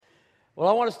Well,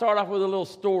 I want to start off with a little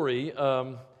story.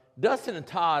 Dustin and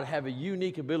Todd have a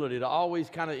unique ability to always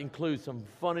kind of include some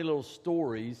funny little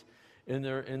stories in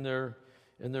their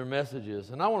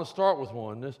messages. And I want to start with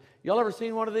one. Y'all ever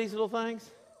seen one of these little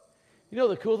things? You know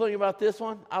the cool thing about this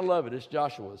one? I love it. It's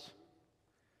Joshua's.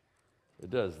 It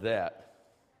does that.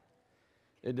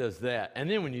 It does that. And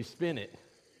then when you spin it,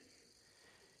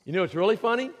 you know what's really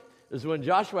funny? Is when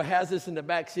Joshua has this in the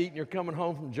back seat and you're coming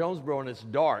home from Jonesboro and it's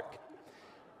dark.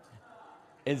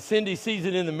 And Cindy sees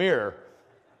it in the mirror.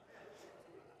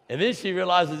 And then she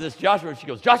realizes it's Joshua. And she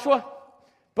goes, "Joshua,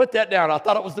 put that down. I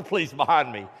thought it was the police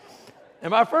behind me." And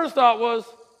my first thought was,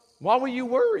 why were you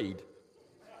worried?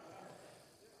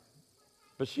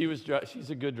 But she's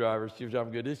a good driver. She was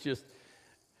driving good. It's just,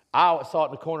 I saw it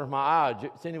in the corner of my eye.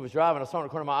 Cindy was driving. I saw it in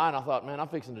the corner of my eye, and I thought, man, I'm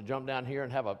fixing to jump down here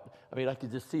and I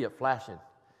could just see it flashing.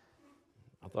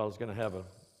 I thought I was going to have an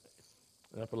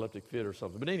epileptic fit or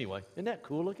something. But anyway, isn't that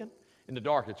cool looking? In the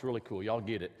dark, it's really cool. Y'all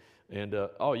get it. And,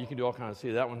 you can do all kinds of,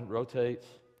 see, that one rotates.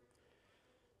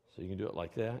 So you can do it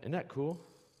like that. Isn't that cool?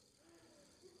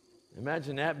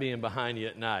 Imagine that being behind you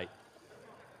at night.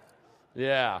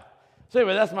 Yeah. So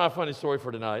anyway, that's my funny story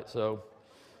for tonight. So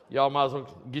y'all might as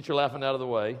well get your laughing out of the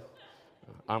way.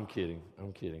 I'm kidding.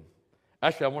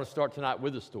 Actually, I want to start tonight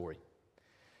with a story.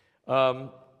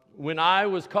 When I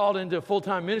was called into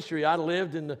full-time ministry, I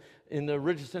lived in the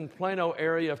Richardson, Plano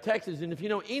area of Texas. And if you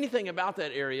know anything about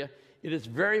that area, it is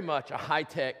very much a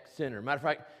high-tech center. Matter of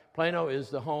fact, Plano is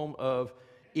the home of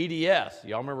EDS.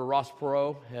 Y'all remember Ross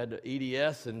Perot had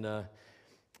EDS, and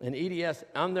EDS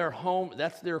on their home,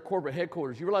 that's their corporate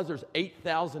headquarters. You realize there's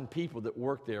 8,000 people that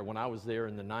worked there when I was there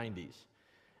in the 90s.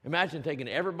 Imagine taking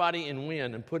everybody in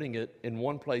Wynn and putting it in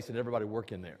one place and everybody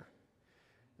working there.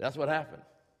 That's what happened.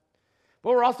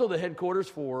 But we're also the headquarters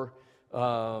for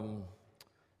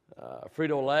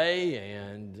Frito-Lay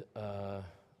and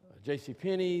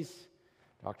JCPenney's,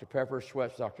 Dr. Pepper,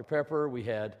 Schweppes Dr. Pepper. We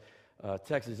had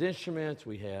Texas Instruments.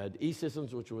 We had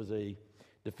E-Systems, which was a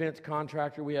defense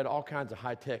contractor. We had all kinds of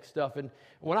high-tech stuff. And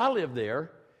when I lived there,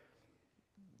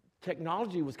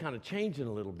 technology was kind of changing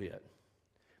a little bit.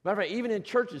 Matter of fact, even in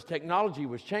churches, technology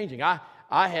was changing. I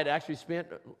had actually spent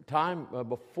time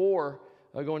before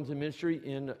going into ministry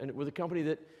with a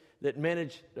company that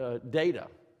managed data.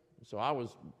 So I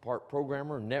was part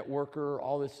programmer, networker,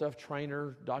 all this stuff,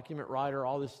 trainer, document writer,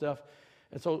 all this stuff.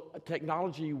 And so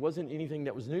technology wasn't anything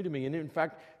that was new to me. And in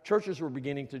fact, churches were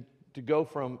beginning to go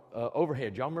from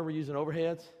overhead. Y'all remember using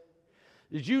overheads?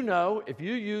 Did you know if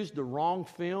you use the wrong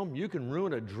film, you can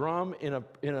ruin a drum in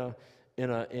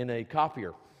a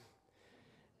copier?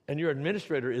 And your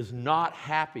administrator is not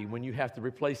happy when you have to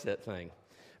replace that thing.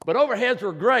 But overheads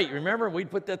were great. Remember, we'd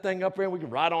put that thing up there, we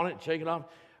could write on it and shake it off.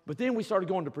 But then we started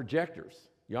going to projectors.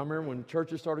 Y'all remember when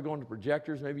churches started going to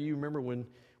projectors? Maybe you remember when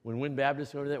Wynn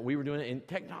Baptist and that we were doing it. And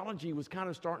technology was kind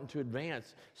of starting to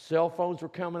advance. Cell phones were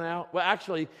coming out. Well,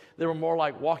 actually, they were more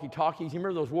like walkie-talkies. You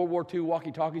remember those World War II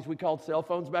walkie-talkies we called cell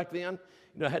phones back then?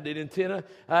 You know, had that antenna.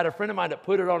 I had a friend of mine that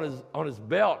put it on his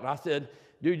belt, and I said,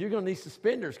 "Dude, you're going to need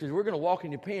suspenders because we're going to walk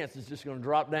in your pants. It's just going to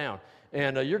drop down.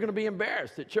 And you're going to be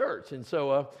embarrassed at church." And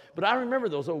so, but I remember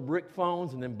those old brick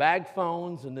phones and then bag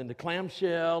phones and then the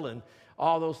clamshell and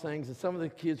all those things. And some of the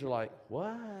kids are like,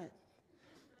 "What?"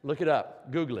 Look it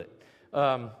up. Google it.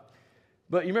 But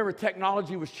you remember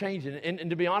technology was changing. And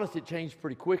to be honest, it changed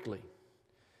pretty quickly.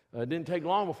 It didn't take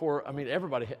long before,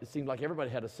 it seemed like everybody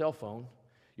had a cell phone.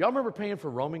 Y'all remember paying for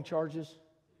roaming charges?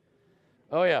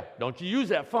 Oh, yeah. Don't you use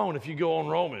that phone if you go on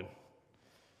roaming.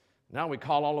 Now we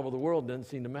call all over the world. Doesn't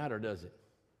seem to matter, does it?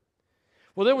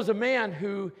 Well, there was a man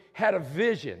who had a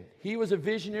vision. He was a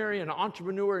visionary, an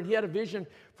entrepreneur, and he had a vision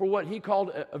for what he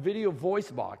called a video voice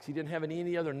box. He didn't have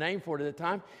any other name for it at the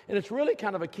time. And it's really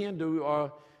kind of akin to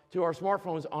our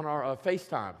smartphones on our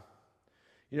FaceTime,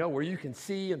 you know, where you can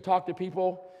see and talk to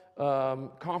people,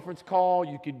 conference call.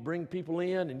 You could bring people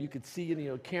in, and you could see,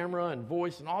 camera and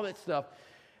voice and all that stuff.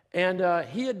 And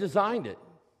he had designed it.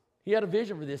 He had a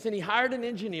vision for this. And he hired an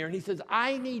engineer, and he says,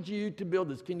 "I need you to build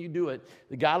this. Can you do it?"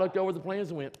 The guy looked over the plans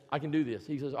and went, "I can do this."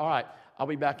 He says, "All right, I'll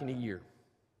be back in a year."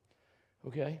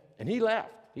 Okay? And he left.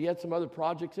 He had some other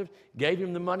projects, gave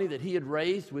him the money that he had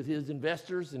raised with his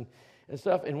investors and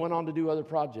stuff, and went on to do other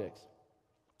projects.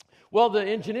 Well, the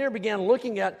engineer began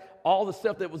looking at all the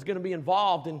stuff that was going to be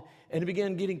involved, and he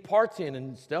began getting parts in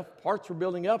and stuff. Parts were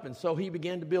building up, and so he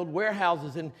began to build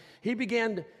warehouses, and he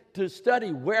began to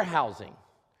study warehousing.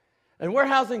 And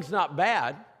warehousing's not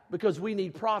bad because we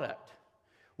need product.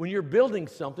 When you're building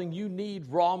something, you need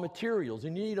raw materials,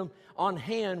 and you need them on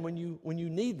hand when you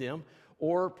need them,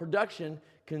 or production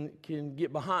can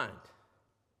get behind.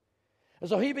 And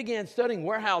so he began studying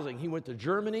warehousing. He went to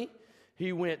Germany.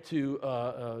 he went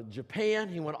to Japan.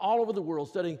 He went all over the world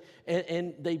studying,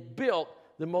 and they built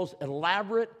the most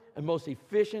elaborate and most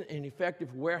efficient and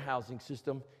effective warehousing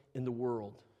system in the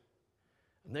world.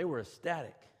 And they were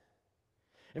ecstatic.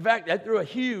 In fact, they threw a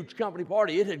huge company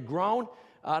party. It had grown,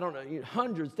 I don't know,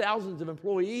 hundreds, thousands of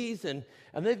employees, and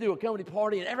they threw a company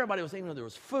party, and everybody was saying there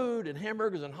was food and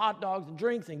hamburgers and hot dogs and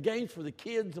drinks and games for the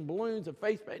kids and balloons and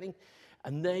face painting,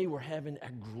 and they were having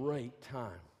a great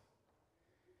time.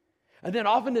 And then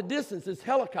off in the distance, this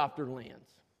helicopter lands.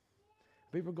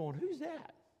 People are going, who's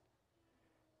that?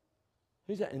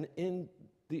 Who's that? And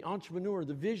the entrepreneur,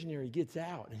 the visionary gets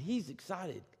out, and he's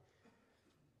excited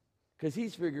because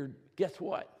he's figured, guess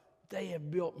what? They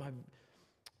have built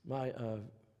my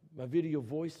video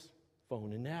voice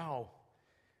phone, and now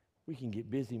we can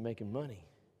get busy making money.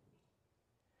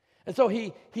 And so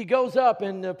he goes up,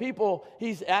 and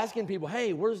he's asking people,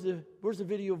 hey, where's the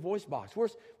video voice box?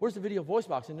 Where's the video voice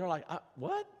box? And they're like,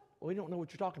 what? Well, we don't know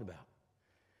what you're talking about.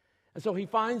 And so he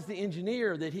finds the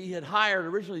engineer that he had hired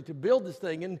originally to build this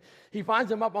thing, and he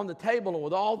finds him up on the table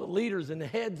with all the leaders and the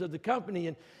heads of the company,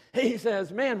 and he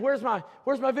says, man, where's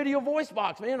my video voice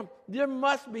box? Man, there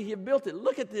must be, he built it.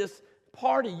 Look at this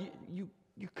party. You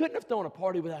couldn't have thrown a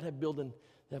party without building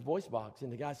that voice box.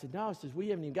 And the guy said, no, he says, we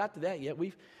haven't even got to that yet.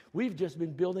 We've just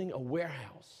been building a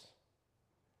warehouse.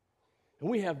 And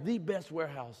we have the best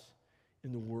warehouse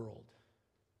in the world.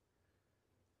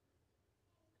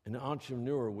 And the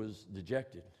entrepreneur was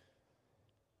dejected.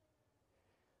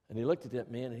 And he looked at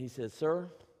that man and he said, sir,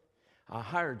 I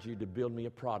hired you to build me a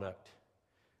product,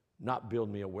 not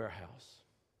build me a warehouse.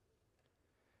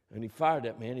 And he fired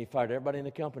that man. He fired everybody in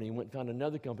the company. He went and found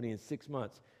another company in 6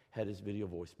 months, had his video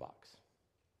voice box.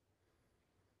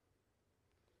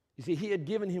 You see, he had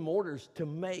given him orders to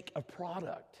make a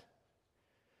product,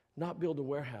 not build a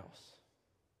warehouse.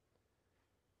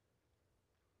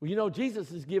 Well, you know,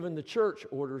 Jesus has given the church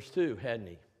orders too, hadn't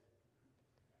he?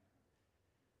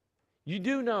 You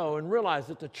do know and realize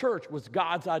that the church was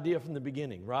God's idea from the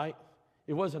beginning, right?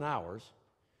 It wasn't ours.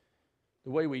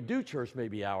 The way we do church may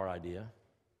be our idea.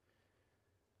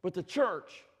 But the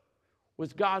church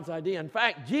was God's idea. In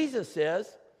fact, Jesus says,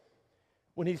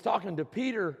 when he's talking to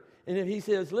Peter, and he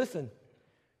says, listen,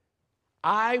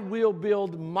 I will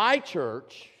build my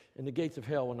church, and the gates of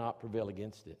hell will not prevail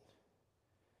against it.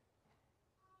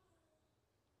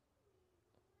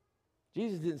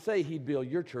 Jesus didn't say he'd build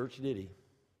your church, did he?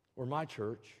 Or my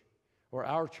church, or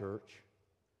our church.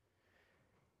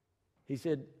 He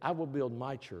said, I will build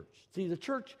my church. See, the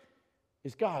church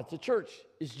is God's. The church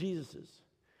is Jesus's.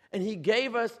 And he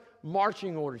gave us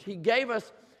marching orders.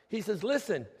 He says,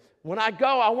 listen, when I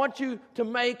go, I want you to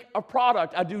make a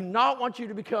product. I do not want you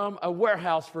to become a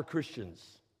warehouse for Christians.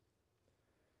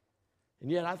 And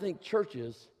yet I think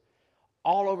churches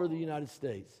all over the United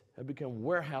States have become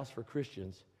warehouse for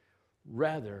Christians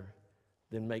rather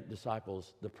than make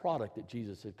disciples, the product that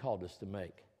Jesus had called us to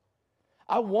make.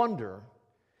 I wonder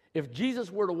if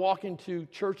Jesus were to walk into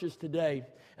churches today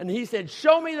and he said,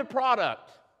 show me the product,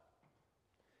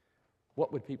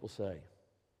 what would people say?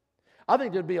 I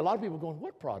think there'd be a lot of people going,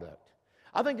 what product?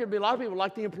 I think there'd be a lot of people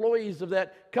like the employees of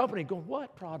that company going,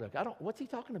 what product? What's he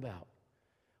talking about?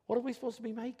 What are we supposed to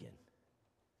be making?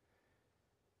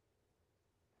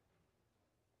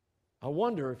 I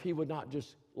wonder if he would not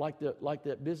just, like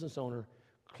that business owner,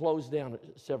 close down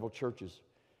several churches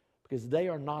because they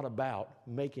are not about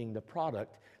making the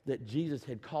product that Jesus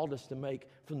had called us to make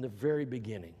from the very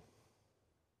beginning.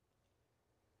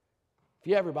 If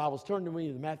you have your Bibles, turn to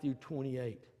me to Matthew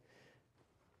 28.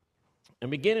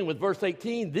 And beginning with verse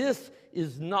 18, this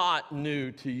is not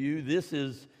new to you. This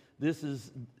is,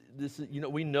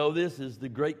 we know this is the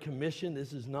Great Commission.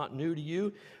 This is not new to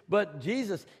you. But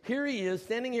Jesus, here he is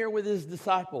standing here with his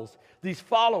disciples, these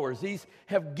followers. These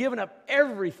have given up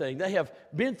everything. They have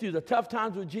been through the tough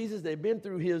times with Jesus. They've been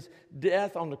through his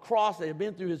death on the cross. They have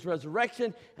been through his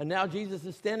resurrection. And now Jesus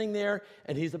is standing there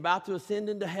and he's about to ascend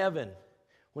into heaven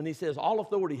when he says, all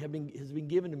authority has been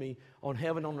given to me on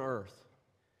heaven and on earth.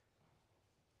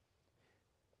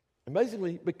 And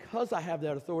basically, because I have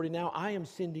that authority now, I am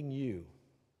sending you.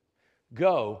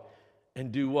 Go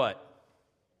and do what?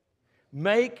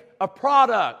 Make a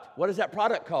product. What is that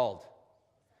product called?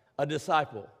 A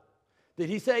disciple. Did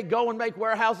he say go and make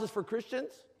warehouses for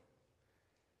Christians?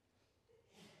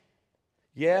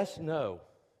 Yes, no.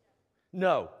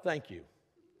 No, thank you.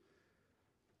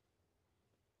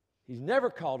 He's never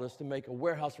called us to make a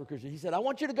warehouse for Christians. He said, I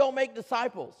want you to go make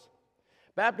disciples,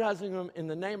 baptizing them in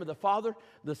the name of the Father,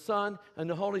 the Son, and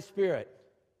the Holy Spirit.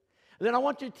 And then I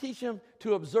want you to teach them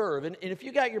to observe. And if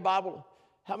you got your Bible,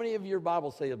 how many of your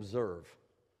Bibles say observe?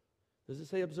 Does it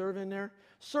say observe in there?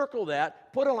 Circle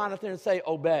that, put a line up there and say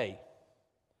obey.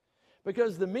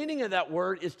 Because the meaning of that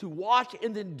word is to watch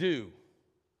and then do.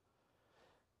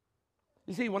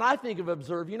 You see, when I think of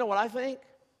observe, you know what I think?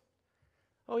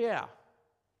 Oh, yeah,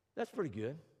 that's pretty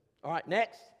good. All right,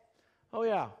 next. Oh,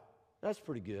 yeah, that's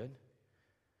pretty good.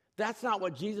 That's not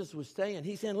what Jesus was saying.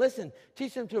 He's saying, listen,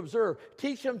 teach them to observe.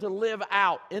 Teach them to live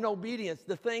out in obedience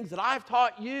the things that I've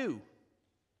taught you.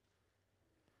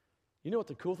 You know what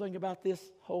the cool thing about this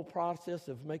whole process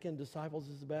of making disciples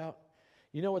is about?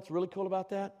 You know what's really cool about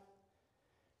that?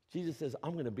 Jesus says,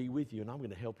 I'm going to be with you and I'm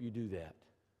going to help you do that.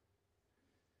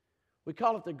 We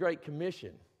call it the Great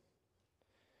Commission.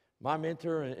 My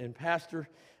mentor and pastor,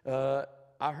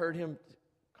 I heard him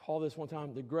call this one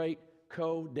time the Great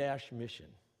Co-Mission.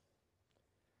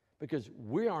 Because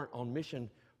we aren't on mission.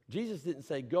 Jesus didn't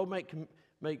say, go make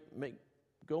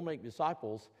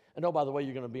disciples, and oh, by the way,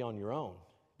 you're going to be on your own,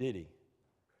 did he?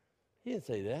 He didn't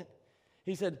say that.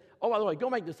 He said, oh, by the way,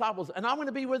 go make disciples, and I'm going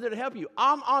to be with you to help you.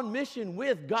 I'm on mission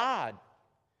with God.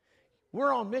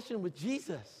 We're on mission with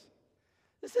Jesus.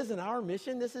 This isn't our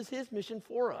mission. This is his mission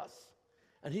for us.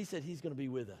 And he said he's going to be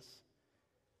with us.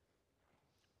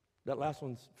 That last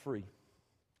one's free.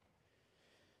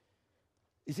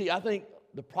 You see, I think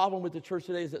the problem with the church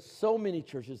today is that so many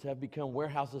churches have become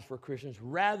warehouses for Christians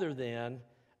rather than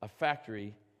a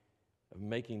factory of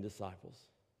making disciples.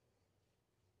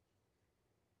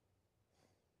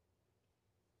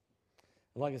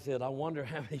 Like I said, I wonder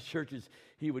how many churches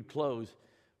he would close,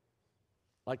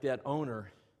 like that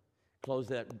owner closed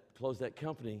that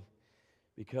company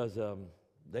because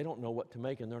they don't know what to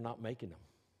make and they're not making them.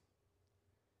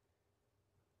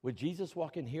 Would Jesus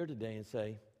walk in here today and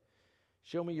say,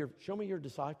 show me your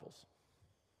disciples?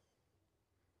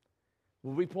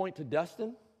 Will we point to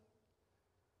Dustin?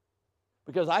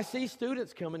 Because I see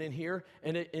students coming in here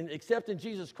and accepting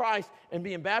Jesus Christ and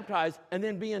being baptized and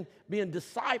then being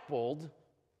discipled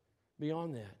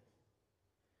beyond that.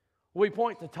 Will we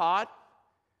point to Todd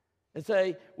and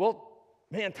say, well,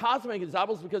 man, Todd's making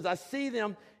disciples because I see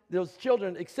them, those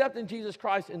children, accepting Jesus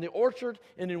Christ in the orchard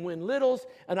and in Win Littles,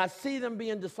 and I see them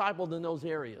being discipled in those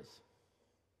areas.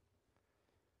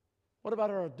 What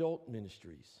about our adult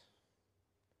ministries?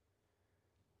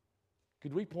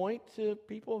 Could we point to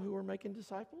people who are making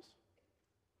disciples?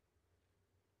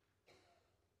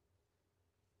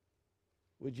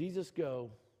 Would Jesus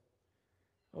go,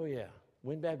 oh yeah,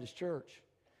 Wynn Baptist Church.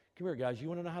 Come here, guys, you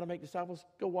want to know how to make disciples?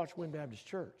 Go watch Wynn Baptist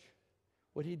Church.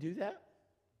 Would he do that?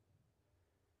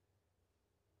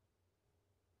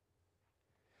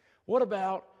 What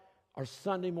about our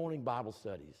Sunday morning Bible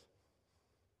studies?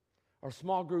 Our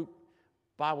small group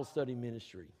Bible study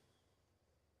ministry?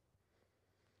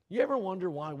 You ever wonder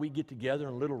why we get together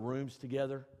in little rooms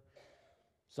together?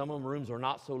 Some of them rooms are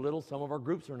not so little. Some of our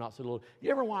groups are not so little. You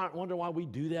ever wonder why we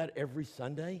do that every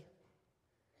Sunday?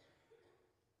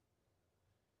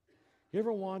 You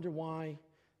ever wonder why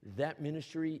that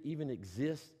ministry even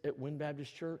exists at Wynn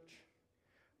Baptist Church?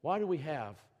 Why do we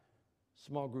have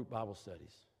small group Bible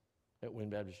studies at Wynn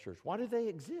Baptist Church? Why do they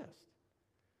exist?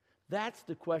 That's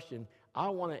the question I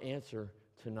want to answer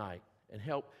tonight and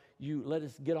help you let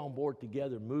us get on board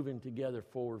together, moving together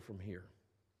forward from here.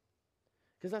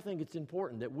 Because I think it's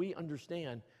important that we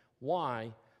understand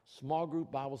why small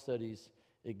group Bible studies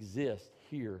exist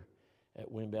here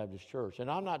at Wynn Baptist Church. And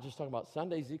I'm not just talking about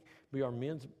Sundays. It could be our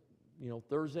men's,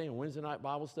 Thursday and Wednesday night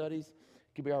Bible studies.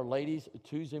 It could be our ladies'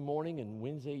 Tuesday morning and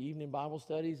Wednesday evening Bible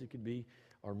studies. It could be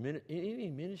our any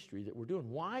ministry that we're doing.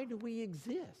 Why do we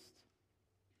exist?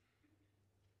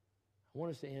 I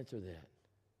want us to answer that.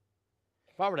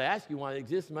 If I were to ask you why it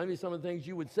exists, maybe some of the things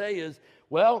you would say is,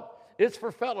 well, it's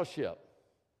for fellowship.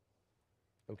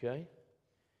 Okay?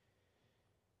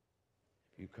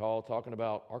 If you call talking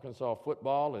about Arkansas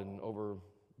football and over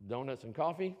donuts and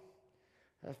coffee,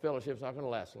 that fellowship's not going to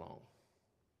last long.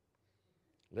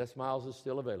 Les Miles is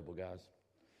still available, guys.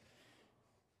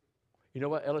 You know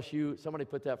what, LSU, somebody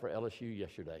put that for LSU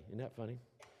yesterday. Isn't that funny?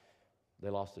 They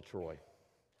lost to Troy.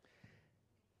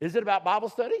 Is it about Bible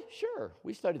study? Sure,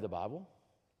 we study the Bible.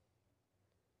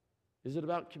 Is it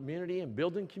about community and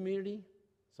building community?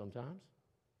 Sometimes.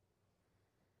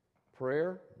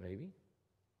 Prayer? Maybe.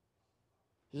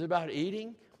 Is it about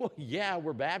eating? Well, yeah,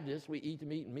 we're Baptists. We eat to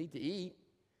meet and meet to eat.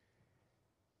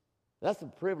 That's the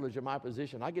privilege of my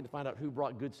position. I get to find out who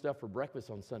brought good stuff for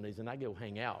breakfast on Sundays, and I go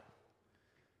hang out.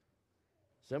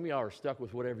 Some of y'all are stuck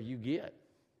with whatever you get.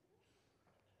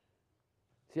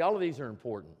 See, all of these are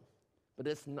important, but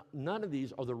none of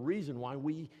these are the reason why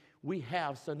we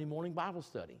have Sunday morning Bible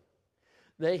study.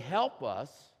 They help us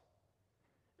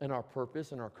in our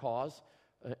purpose and our cause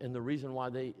and the reason why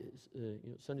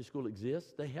Sunday school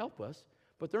exists. They help us,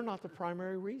 but they're not the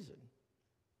primary reason.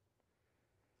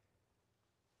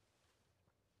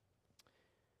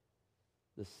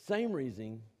 The same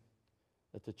reason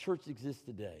that the church exists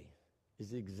today is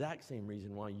the exact same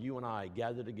reason why you and I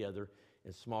gather together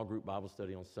in small group Bible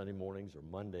study on Sunday mornings or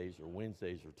Mondays or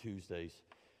Wednesdays or Tuesdays,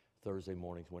 Thursday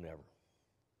mornings, whenever.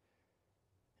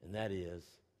 And that is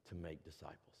to make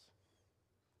disciples.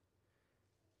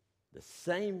 The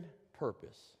same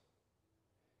purpose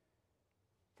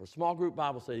for small group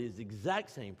Bible study is the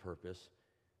exact same purpose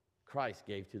Christ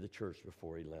gave to the church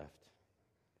before he left.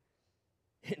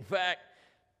 In fact,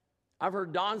 I've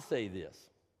heard Don say this,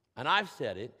 and I've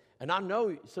said it, and I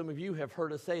know some of you have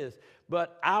heard us say this,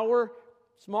 but our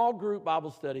small group Bible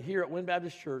study here at Wynn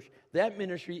Baptist Church, that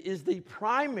ministry is the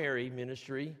primary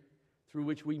ministry through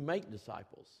which we make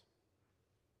disciples.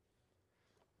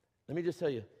 Let me just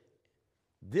tell you,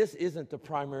 this isn't the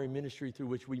primary ministry through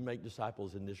which we make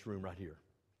disciples in this room right here.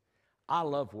 I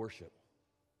love worship.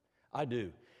 I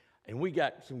do. And we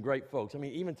got some great folks. I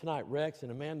mean, even tonight, Rex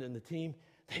and Amanda and the team,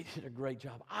 they did a great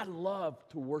job. I love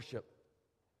to worship.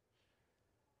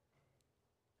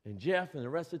 And Jeff and the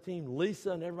rest of the team,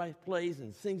 Lisa and everybody plays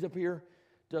and sings up here,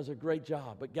 does a great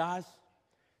job. But guys,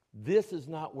 this is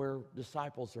not where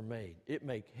disciples are made. It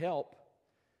may help,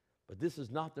 but this is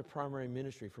not the primary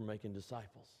ministry for making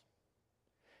disciples.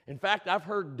 In fact, I've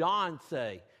heard Don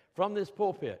say from this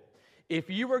pulpit, if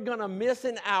you were going to miss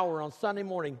an hour on Sunday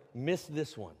morning, miss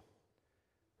this one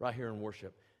right here in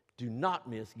worship. Do not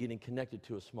miss getting connected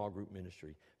to a small group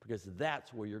ministry, because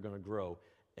that's where you're going to grow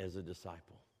as a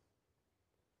disciple.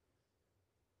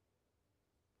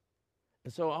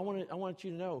 And so I want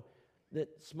you to know that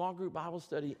small group Bible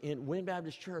study in Wynn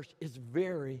Baptist Church is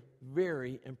very,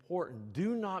 very important.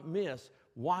 Do not miss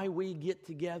why we get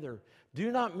together.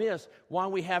 Do not miss why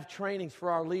we have trainings for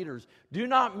our leaders. Do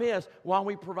not miss why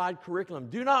we provide curriculum.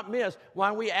 Do not miss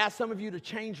why we ask some of you to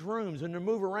change rooms and to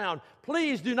move around.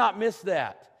 Please do not miss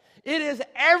that. It is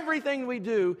everything we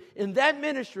do in that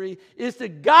ministry is to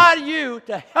guide you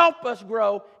to help us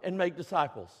grow and make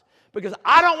disciples. Because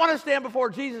I don't want to stand before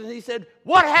Jesus and he said,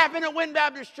 what happened at Wynn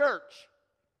Baptist Church?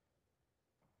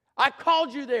 I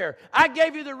called you there. I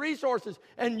gave you the resources,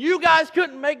 and you guys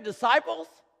couldn't make disciples?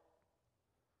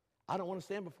 I don't want to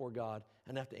stand before God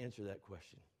and have to answer that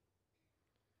question.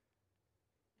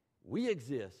 We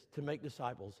exist to make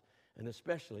disciples, and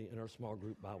especially in our small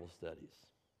group Bible studies.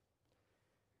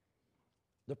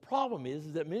 The problem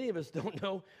is that many of us don't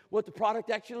know what the product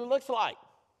actually looks like.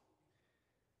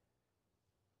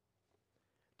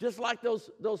 Just like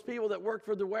those people that worked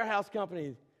for the warehouse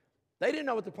company, they didn't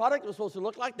know what the product was supposed to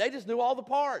look like. They just knew all the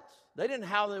parts. They didn't know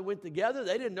how they went together.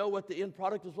 They didn't know what the end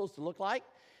product was supposed to look like.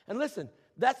 And listen,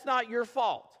 that's not your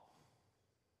fault.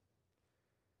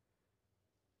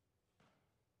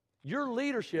 Your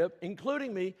leadership,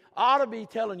 including me, ought to be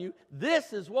telling you,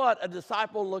 this is what a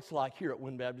disciple looks like here at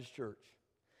Wynn Baptist Church.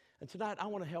 And tonight, I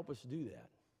want to help us do that.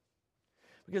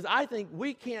 Because I think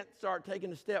we can't start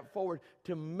taking a step forward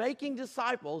to making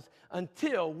disciples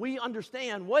until we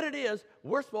understand what it is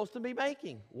we're supposed to be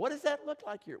making. What does that look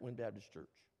like here at Wynn Baptist Church?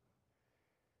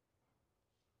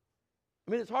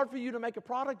 I mean, it's hard for you to make a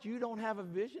product. You don't have a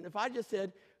vision. If I just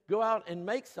said, go out and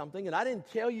make something, and I didn't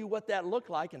tell you what that looked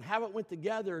like and how it went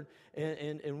together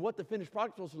and what the finished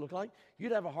product was supposed to look like,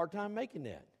 you'd have a hard time making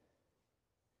that.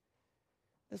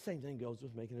 The same thing goes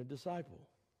with making a disciple.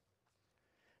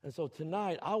 And so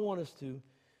tonight, I want us to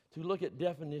look at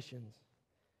definitions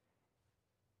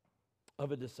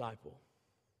of a disciple.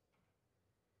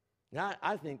 Now,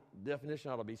 I think the definition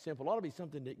ought to be simple. It ought to be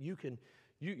something that you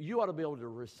ought to be able to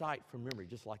recite from memory,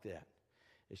 just like that.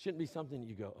 It shouldn't be something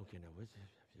you go, okay, now what's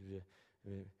this?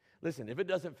 Listen, if it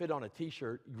doesn't fit on a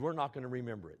T-shirt, we're not going to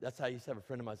remember it. That's how I used to have a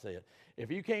friend of mine say it.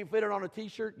 If you can't fit it on a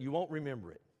T-shirt, you won't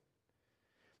remember it.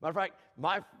 Matter of fact,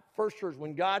 my first church,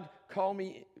 when God called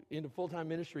me into full-time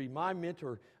ministry, my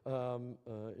mentor,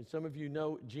 some of you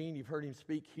know Gene, you've heard him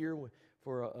speak here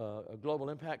for a Global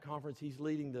Impact Conference. He's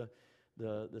leading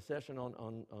the session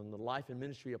on the life and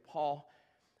ministry of Paul.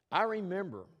 I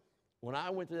remember when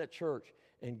I went to that church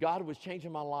and God was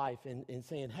changing my life and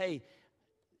saying, hey,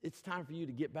 it's time for you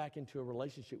to get back into a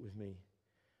relationship with me.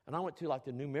 And I went to like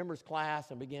the new members class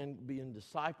and began being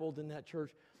discipled in that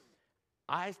church.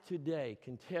 I today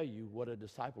can tell you what a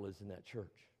disciple is in that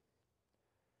church.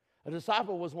 A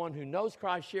disciple was one who knows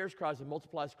Christ, shares Christ, and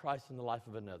multiplies Christ in the life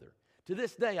of another. To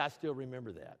this day, I still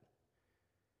remember that.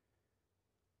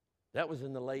 That was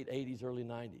in the late 80s, early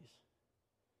 90s.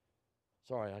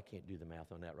 Sorry, I can't do the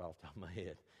math on that right off the top of my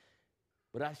head.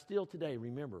 But I still today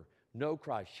remember know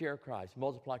Christ, share Christ,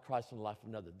 multiply Christ in the life of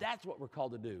another. That's what we're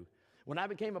called to do. When I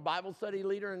became a Bible study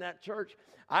leader in that church,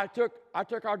 I took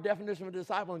our definition of a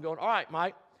disciple and going, all right,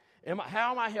 Mike,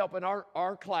 how am I helping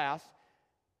our class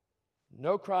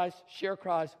know Christ, share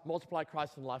Christ, multiply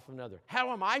Christ in the life of another?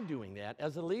 How am I doing that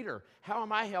as a leader? How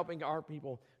am I helping our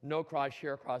people know Christ,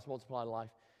 share Christ, multiply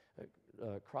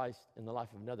Christ in the life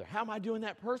of another? How am I doing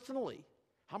that personally?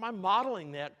 How am I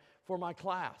modeling that for my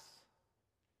class?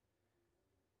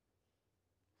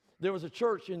 There was a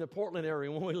church in the Portland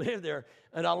area when we lived there,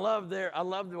 and I loved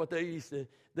what they used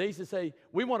to say,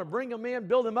 we want to bring them in,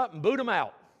 build them up, and boot them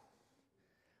out.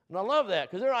 And I love that,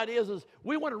 because their idea is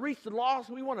we want to reach the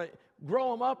lost, we want to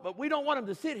grow them up, but we don't want them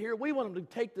to sit here. We want them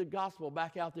to take the gospel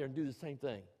back out there and do the same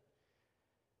thing.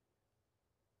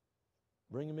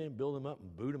 Bring them in, build them up,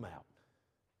 and boot them out.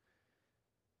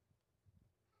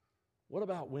 What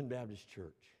about Wynn Baptist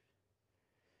Church?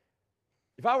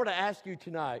 If I were to ask you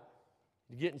tonight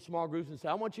to get in small groups and say,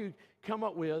 I want you to come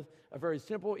up with a very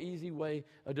simple, easy way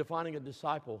of defining a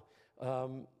disciple,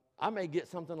 I may get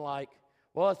something like,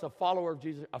 well, it's a follower of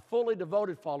Jesus, a fully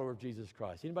devoted follower of Jesus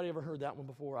Christ. Anybody ever heard that one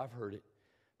before? I've heard it.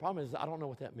 Problem is, I don't know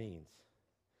what that means.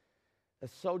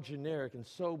 It's so generic and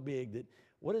so big that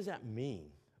what does that mean?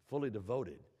 Fully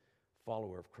devoted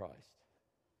follower of Christ.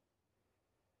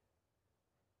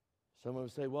 Some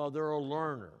would say, well, they're a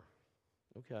learner.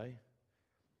 Okay.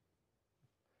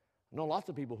 I know lots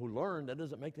of people who learn. That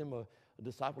doesn't make them a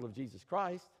disciple of Jesus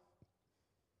Christ.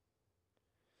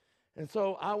 And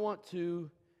so I want to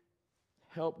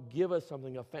help give us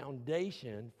something, a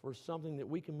foundation for something that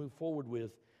we can move forward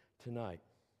with tonight.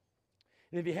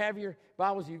 And if you have your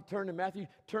Bibles, you turn to Matthew,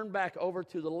 turn back over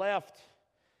to the left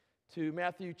to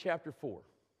Matthew chapter 4.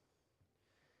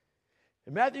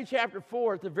 In Matthew chapter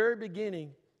 4, at the very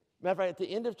beginning, matter of fact, at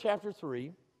the end of chapter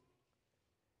 3,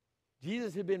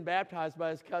 Jesus had been baptized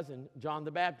by his cousin, John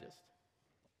the Baptist.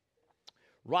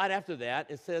 Right after that,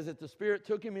 it says that the Spirit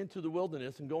took him into the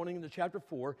wilderness, and going into chapter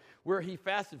 4, where he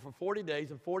fasted for 40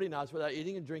 days and 40 nights without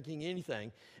eating and drinking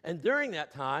anything. And during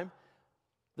that time,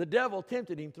 the devil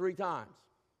tempted him 3 times.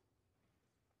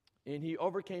 And he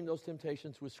overcame those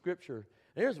temptations with Scripture.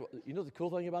 And here's what, you know the cool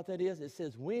thing about that is? It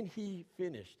says when he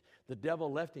finished, the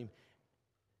devil left him.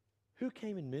 Who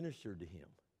came and ministered to him?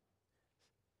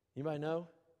 Anybody know?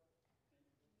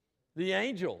 The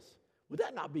angels. Would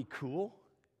that not be cool?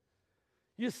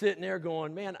 You're sitting there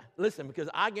going, man, listen, because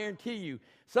I guarantee you,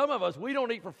 some of us, we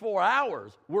don't eat for 4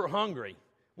 hours. We're hungry,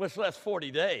 much less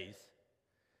 40 days.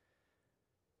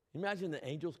 Imagine the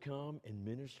angels come and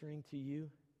ministering to you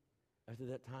after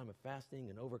that time of fasting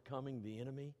and overcoming the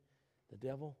enemy, the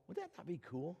devil. Would that not be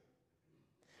cool?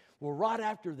 Well, right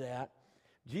after that,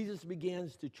 Jesus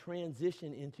begins to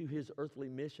transition into his earthly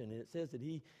mission. And it says that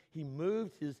he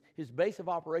moved his base of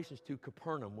operations to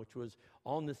Capernaum, which was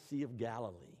on the Sea of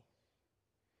Galilee.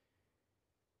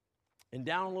 And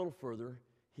down a little further,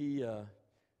 he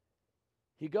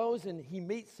goes and he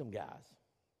meets some guys.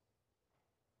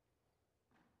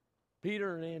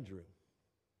 Peter and Andrew.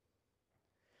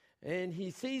 And he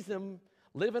sees them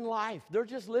living life. They're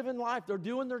just living life. They're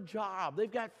doing their job.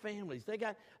 They've got families.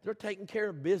 They're taking care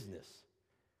of business.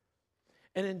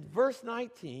 And in verse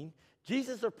 19,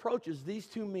 Jesus approaches these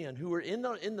 2 men who are in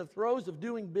the throes of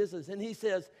doing business, and he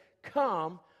says,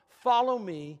 "Come, follow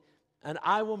me, and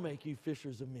I will make you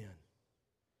fishers of men."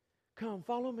 Come,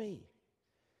 follow me,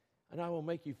 and I will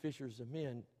make you fishers of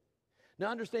men.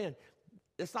 Now understand,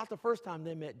 it's not the first time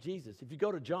they met Jesus. If you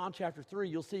go to John chapter 3,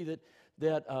 you'll see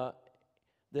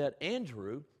that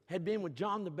Andrew had been with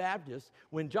John the Baptist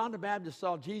when John the Baptist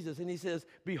saw Jesus, and he says,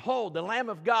 "Behold, the Lamb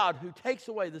of God who takes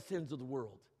away the sins of the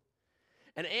world."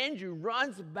 And Andrew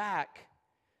runs back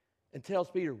and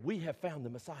tells Peter, "We have found the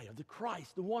Messiah, the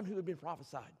Christ, the one who had been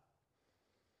prophesied."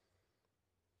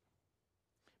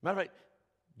 Matter of fact,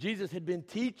 Jesus had been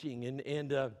teaching,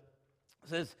 and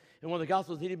says in one of the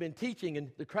Gospels he had been teaching,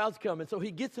 and the crowds come, and so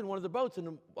he gets in one of the boats, and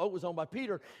the boat was owned by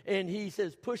Peter, and he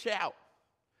says, "Push out."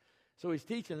 So he's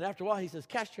teaching, and after a while he says,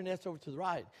 "Cast your nets over to the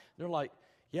right." And they're like,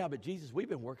 "Yeah, but Jesus, we've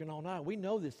been working all night. We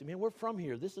know this. Man, we're from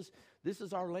here. This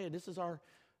is our land. This is our,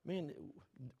 man,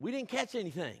 we didn't catch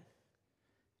anything."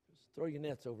 Just throw your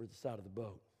nets over the side of the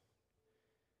boat.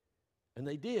 And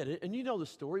they did it, and you know the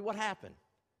story. What happened?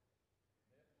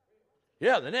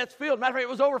 Yeah, the net's filled. Matter of fact, it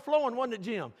was overflowing, wasn't it,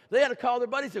 Jim? They had to call their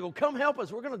buddies and go, "Come help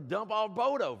us. We're going to dump our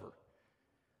boat over."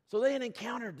 So they had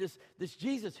encountered this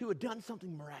Jesus who had done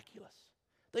something miraculous.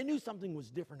 They knew something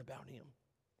was different about him.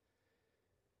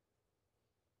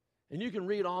 And you can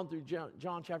read on through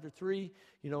John chapter 3,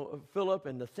 Philip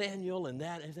and Nathaniel and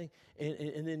that and everything.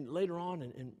 And then later on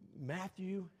in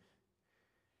Matthew.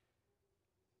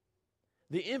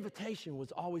 The invitation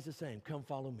was always the same, come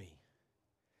follow me.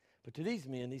 But to these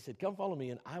men, he said, come follow me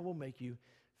and I will make you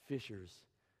fishers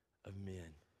of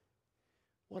men.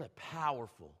 What a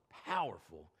powerful,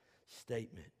 powerful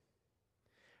statement.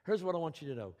 Here's what I want you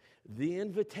to know. The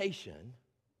invitation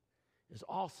is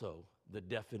also the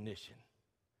definition.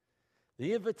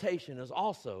 The invitation is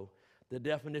also the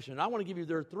definition. I want to give you,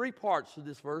 there are 3 parts to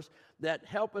this verse that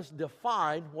help us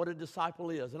define what a disciple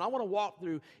is. And I want to walk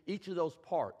through each of those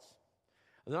parts.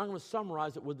 And then I'm going to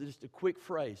summarize it with just a quick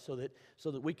phrase so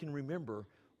that we can remember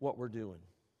what we're doing,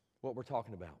 what we're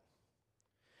talking about.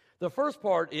 The first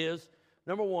part is,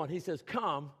 number 1, he says,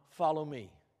 come, follow me.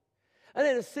 And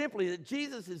it is simply that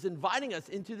Jesus is inviting us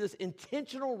into this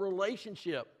intentional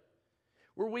relationship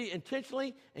where we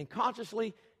intentionally and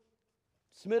consciously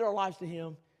submit our lives to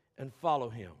him and follow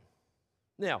him.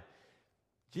 Now,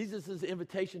 Jesus'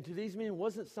 invitation to these men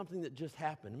wasn't something that just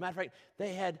happened. As a matter of fact,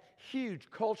 they had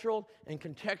huge cultural and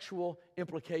contextual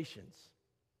implications.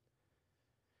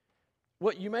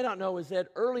 What you may not know is that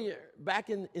earlier, back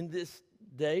in this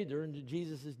day, during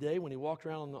Jesus' day, when he walked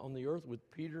around on the earth with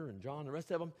Peter and John and the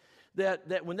rest of them,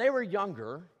 that when they were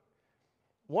younger,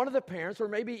 one of the parents, or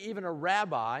maybe even a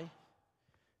rabbi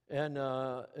in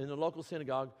the local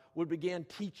synagogue, would begin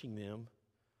teaching them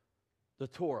the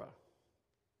Torah,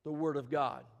 the Word of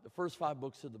God, the first 5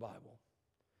 books of the Bible.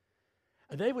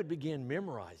 And they would begin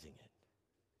memorizing it.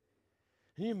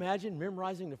 Can you imagine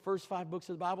memorizing the first 5 books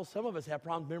of the Bible? Some of us have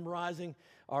problems memorizing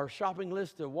our shopping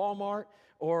list at Walmart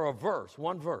or a verse,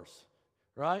 one verse,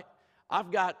 right?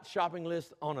 I've got shopping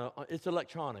lists it's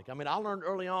electronic. I mean, I learned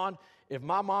early on, if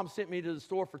my mom sent me to the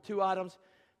store for 2 items,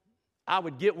 I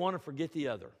would get one and forget the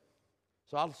other.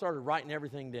 So I started writing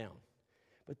everything down.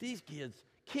 But these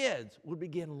kids would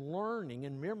begin learning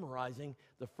and memorizing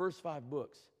the first 5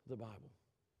 books of the Bible.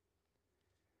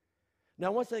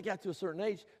 Now, once they got to a certain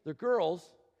age, the girls,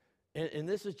 and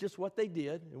this is just what they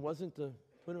did, it wasn't the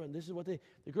this is what the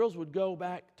girls would go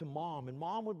back to mom, and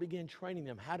mom would begin training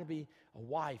them how to be a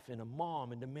wife and a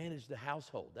mom and to manage the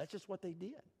household. That's just what they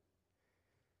did.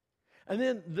 And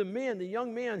then the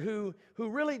young men who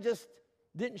really just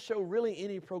didn't show really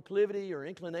any proclivity or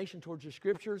inclination towards the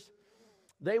scriptures,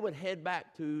 they would head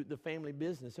back to the family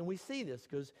business. And we see this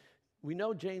because we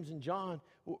know James and John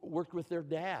worked with their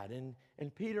dad,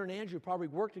 and Peter and Andrew probably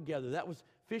worked together.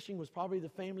 Fishing was probably the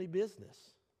family business.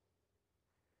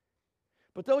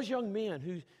 But those young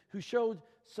men who showed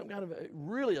some kind of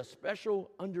a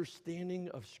special understanding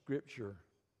of Scripture,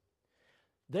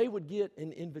 they would get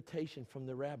an invitation from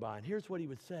the rabbi. And here's what he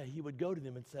would say. He would go to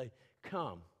them and say,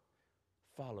 come,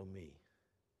 follow me.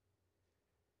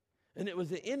 And it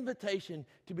was an invitation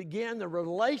to begin the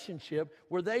relationship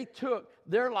where they took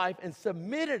their life and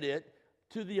submitted it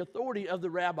to the authority of the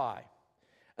rabbi.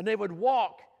 And they would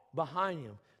walk behind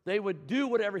him. They would do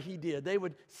whatever he did. They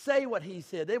would say what he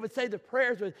said. They would say the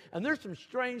prayers. And there's some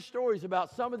strange stories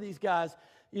about some of these guys.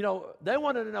 You know, they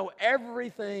wanted to know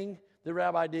everything the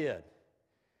rabbi did.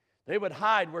 They would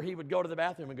hide where he would go to the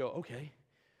bathroom and go, okay,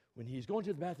 when he's going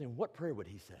to the bathroom, what prayer would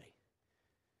he say?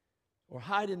 Or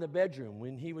hide in the bedroom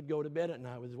when he would go to bed at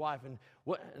night with his wife. And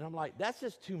I'm like, that's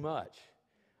just too much.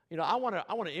 You know, I want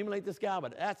to emulate this guy,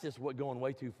 but that's just going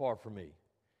way too far for me.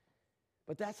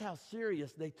 But that's how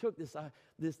serious they took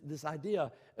this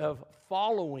idea of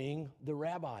following the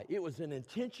rabbi. It was an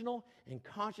intentional and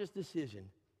conscious decision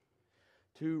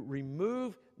to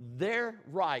remove their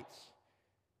rights,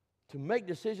 to make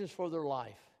decisions for their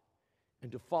life,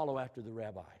 and to follow after the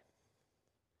rabbi.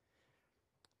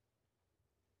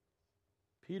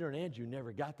 Peter and Andrew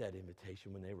never got that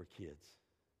invitation when they were kids.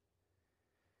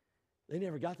 They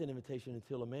never got that invitation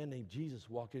until a man named Jesus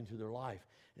walked into their life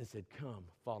and said, come,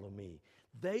 follow me.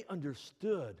 They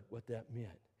understood what that meant.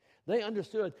 They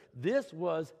understood this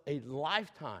was a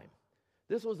lifetime.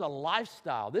 This was a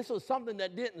lifestyle. This was something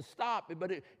that didn't stop,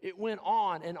 but it went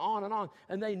on and on and on.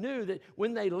 And they knew that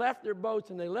when they left their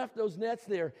boats and they left those nets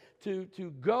there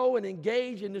to go and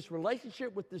engage in this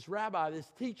relationship with this rabbi,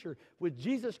 this teacher, with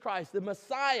Jesus Christ, the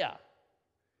Messiah,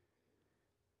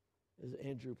 as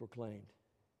Andrew proclaimed,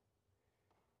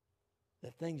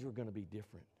 that things were going to be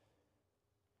different.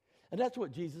 And that's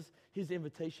what Jesus, his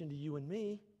invitation to you and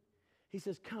me, he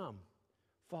says, come,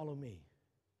 follow me.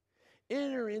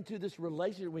 Enter into this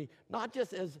relationship with me, not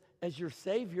just as your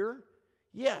Savior.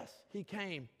 Yes, he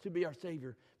came to be our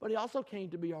Savior, but he also came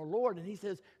to be our Lord. And he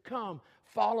says, come,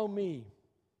 follow me.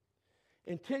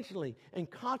 Intentionally and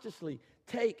consciously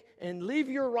take and leave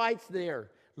your rights there.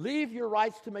 Leave your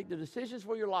rights to make the decisions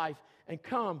for your life and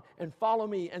come and follow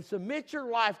me and submit your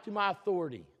life to my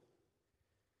authority.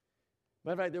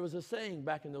 Matter of fact, there was a saying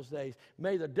back in those days,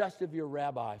 may the dust of your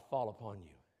rabbi fall upon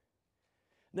you.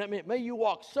 And that meant, may you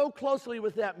walk so closely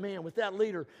with that man, with that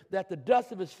leader, that the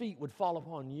dust of his feet would fall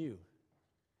upon you.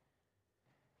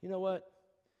 You know what?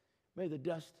 May the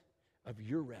dust of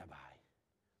your rabbi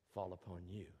fall upon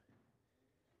you.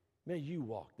 May you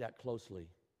walk that closely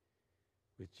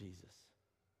with Jesus.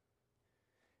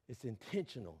 It's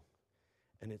intentional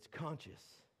and it's conscious.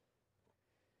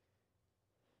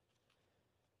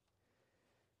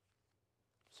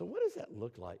 So what does that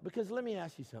look like? Because let me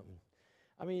ask you something.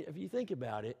 I mean, if you think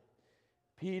about it,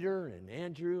 Peter and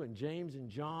Andrew and James and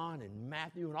John and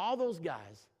Matthew and all those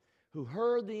guys who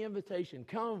heard the invitation,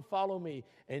 come follow me,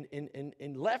 and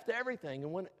left everything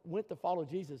and went to follow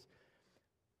Jesus,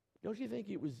 don't you think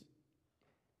it was,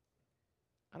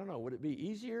 I don't know, would it be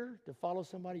easier to follow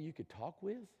somebody you could talk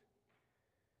with?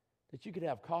 That you could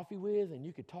have coffee with and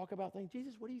you could talk about things?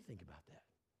 Jesus, what do you think about that?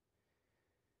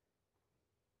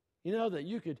 You know, that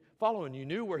you could follow and you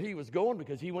knew where he was going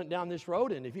because he went down this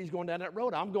road, and if he's going down that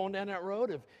road, I'm going down that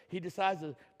road. If he decides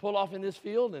to pull off in this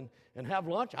field and have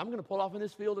lunch, I'm going to pull off in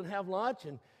this field and have lunch.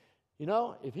 And, you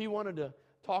know, if he wanted to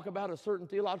talk about a certain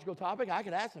theological topic, I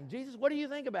could ask him, Jesus, what do you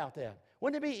think about that?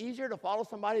 Wouldn't it be easier to follow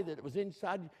somebody that was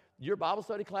inside your Bible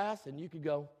study class and you could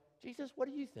go, Jesus, what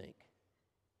do you think?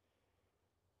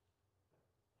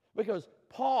 Because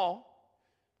Paul,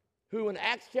 who in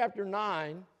Acts chapter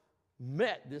 9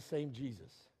 met this same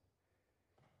Jesus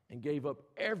and gave up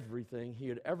everything he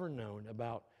had ever known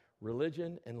about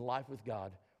religion and life with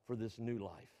God for this new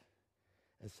life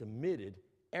and submitted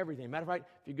everything. Matter of fact,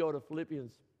 if you go to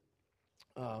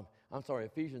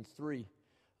Ephesians 3,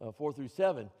 4 through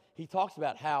 7, he talks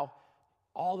about how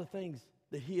all the things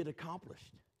that he had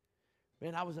accomplished.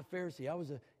 Man, I was a Pharisee. I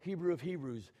was a Hebrew of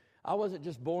Hebrews. I wasn't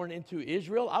just born into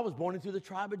Israel. I was born into the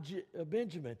tribe of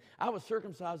Benjamin. I was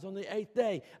circumcised on the 8th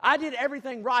day. I did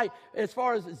everything right as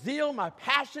far as zeal, my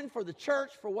passion for the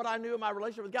church, for what I knew in my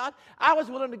relationship with God. I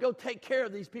was willing to go take care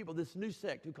of these people, this new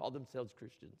sect who called themselves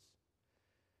Christians.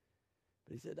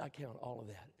 But he said, I count all of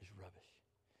that as rubbish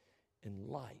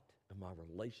in light of my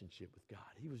relationship with God.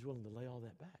 He was willing to lay all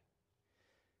that back.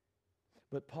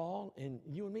 But Paul and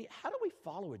you and me, how do we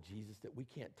follow a Jesus that we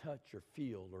can't touch or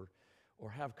feel or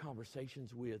have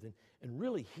conversations with and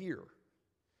really hear?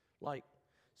 Like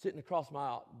sitting across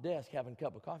my desk having a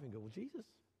cup of coffee and go, well, Jesus,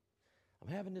 I'm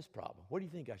having this problem. What do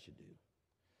you think I should do?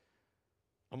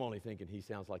 I'm only thinking he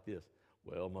sounds like this.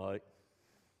 Well, Mike,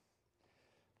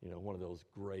 you know, one of those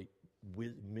great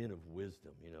men of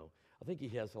wisdom, you know. I think he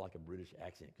has like a British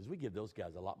accent because we give those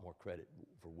guys a lot more credit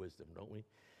for wisdom, don't we?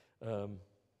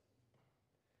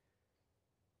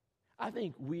 I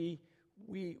think we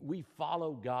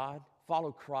follow God,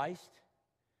 follow Christ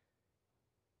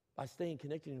by staying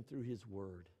connected to him through his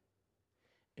word.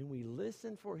 And we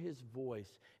listen for his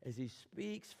voice as he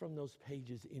speaks from those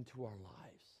pages into our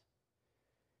lives.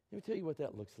 Let me tell you what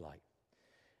that looks like.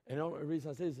 And the only reason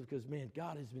I say this is because, man,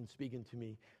 God has been speaking to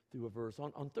me through a verse.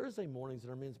 On Thursday mornings in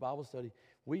our men's Bible study,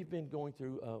 we've been going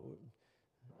through,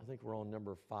 I think we're on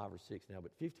number 5 or 6 now,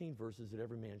 but 15 verses that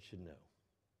every man should know.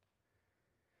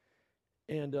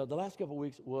 And the last couple of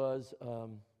weeks was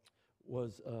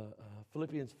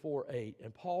Philippians 4:8.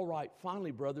 And Paul writes,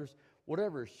 finally, brothers,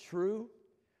 whatever is true,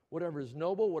 whatever is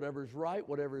noble, whatever is right,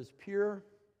 whatever is pure,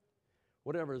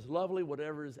 whatever is lovely,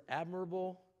 whatever is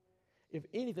admirable, if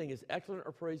anything is excellent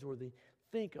or praiseworthy,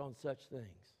 think on such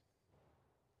things.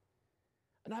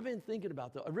 And I've been thinking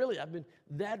about that. Really,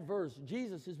 that verse,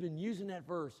 Jesus has been using that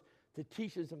verse to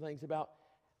teach us some things about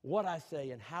what I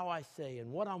say and how I say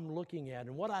and what I'm looking at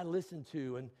and what I listen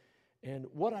to and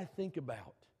what I think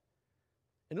about.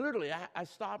 And literally, I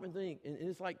stop and think, and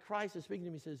it's like Christ is speaking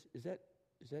to me and says, is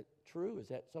that true? Is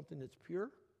that something that's pure?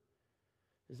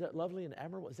 Is that lovely and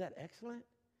admirable? Is that excellent?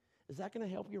 Is that going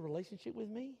to help your relationship with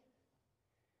me?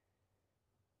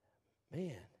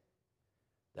 Man,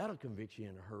 that'll convict you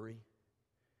in a hurry.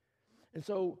 And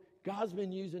so God's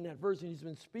been using that verse, and he's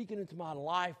been speaking into my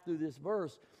life through this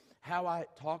verse, how I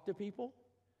talk to people,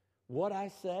 what I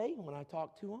say when I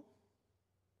talk to them,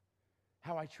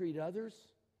 how I treat others,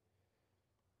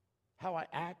 how I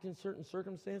act in certain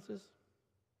circumstances.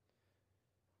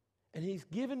 And he's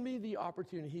given me the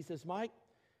opportunity. He says, Mike,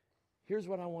 here's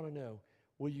what I want to know.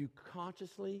 Will you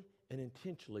consciously and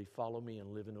intentionally follow me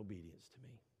and live in obedience to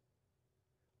me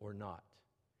or not?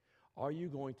 Are you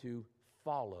going to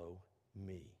follow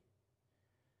me?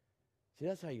 See,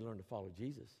 that's how you learn to follow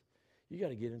Jesus. You got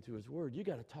to get into his word. You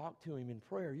got to talk to him in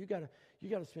prayer. You got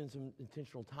to spend some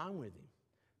intentional time with him,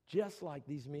 just like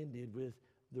these men did with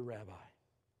the rabbi.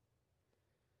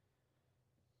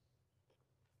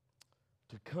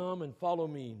 To come and follow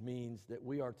me means that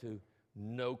we are to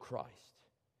know Christ.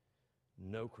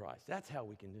 Know Christ. That's how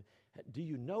we can do. Do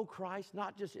you know Christ,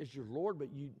 not just as your Lord, but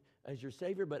as your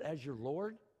Savior, but as your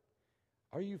Lord?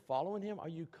 Are you following him? Are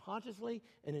you consciously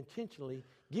and intentionally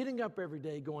getting up every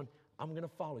day going, I'm going to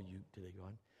follow you today,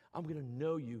 God. I'm going to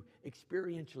know you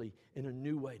experientially in a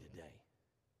new way today.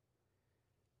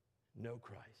 Know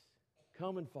Christ.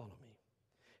 Come and follow me.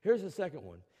 Here's the second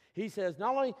one. He says,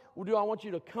 not only do I want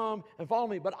you to come and follow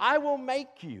me, but I will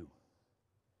make you.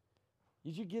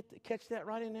 Did you catch that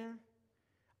right in there?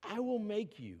 I will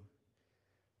make you.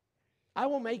 I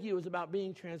will make you is about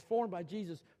being transformed by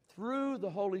Jesus through the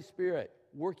Holy Spirit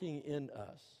working in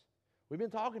us. We've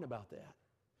been talking about that.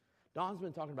 Don's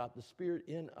been talking about the Spirit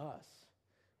in us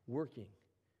working,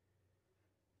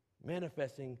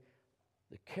 manifesting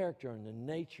the character and the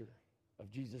nature of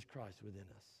Jesus Christ within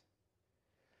us.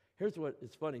 Here's what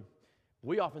it's funny.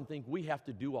 We often think we have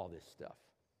to do all this stuff,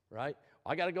 right?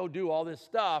 I got to go do all this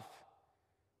stuff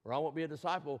or I won't be a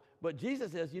disciple. But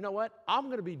Jesus says, you know what? I'm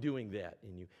going to be doing that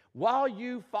in you. While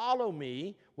you follow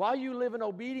me, while you live in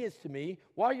obedience to me,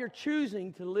 while you're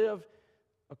choosing to live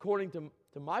according to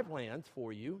my plans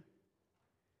for you,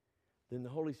 then the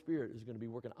Holy Spirit is going to be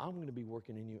working. I'm going to be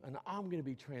working in you, and I'm going to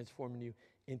be transforming you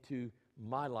into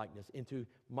my likeness, into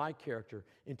my character,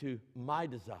 into my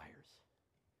desires.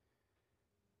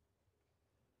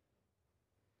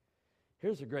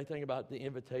 Here's the great thing about the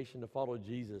invitation to follow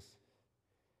Jesus.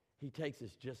 He takes us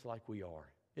just like we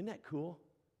are. Isn't that cool?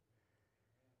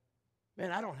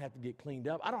 Man, I don't have to get cleaned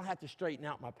up. I don't have to straighten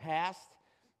out my past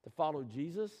to follow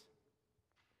Jesus.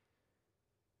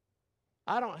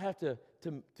 I don't have to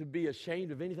be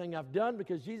ashamed of anything I've done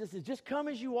because Jesus says, just come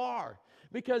as you are.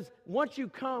 Because once you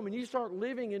come and you start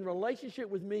living in relationship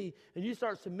with me and you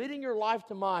start submitting your life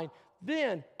to mine,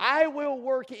 then I will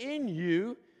work in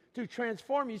you to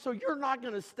transform you. So you're not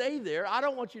going to stay there. I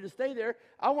don't want you to stay there.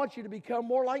 I want you to become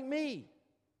more like me.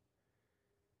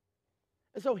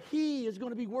 And so he is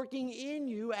going to be working in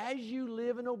you as you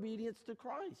live in obedience to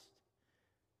Christ.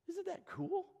 Isn't that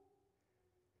cool?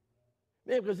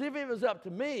 Man, because if it was up to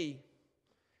me,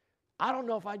 I don't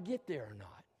know if I'd get there or not.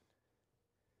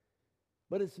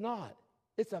 But it's not.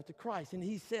 It's up to Christ. And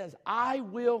he says, I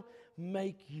will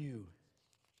make you.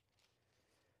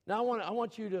 Now, I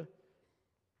want you to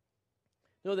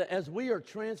know that as we are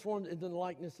transformed into the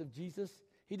likeness of Jesus,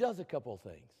 he does a couple of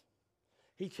things.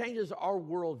 He changes our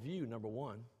worldview, number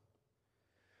one.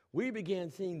 We began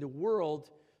seeing the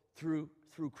world through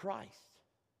Christ,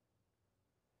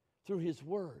 through his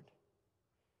word,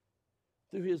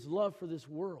 through his love for this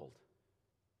world.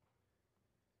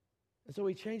 And so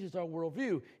he changes our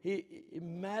worldview.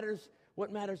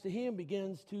 What matters to him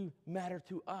begins to matter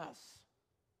to us.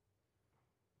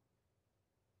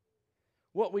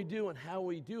 What we do and how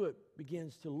we do it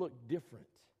begins to look different.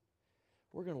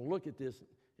 We're going to look at this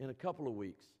in a couple of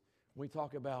weeks when we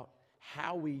talk about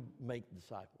how we make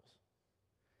disciples.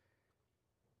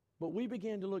 But we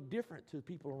begin to look different to the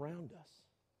people around us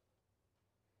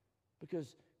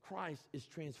because Christ is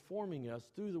transforming us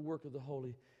through the work of the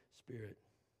Holy Spirit.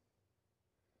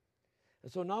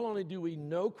 And so not only do we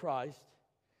know Christ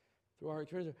through our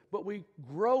experience, but we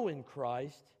grow in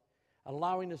Christ,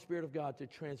 allowing the Spirit of God to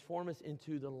transform us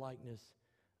into the likeness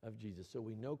of Jesus. So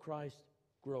we know Christ,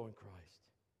 grow in Christ.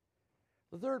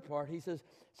 The third part, he says,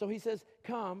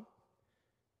 come,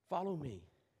 follow me.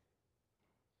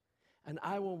 And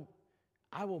I will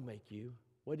make you,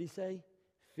 what did he say?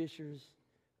 Fishers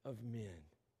of men.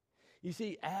 You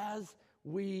see, as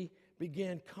we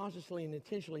began consciously and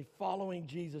intentionally following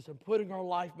Jesus and putting our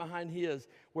life behind his,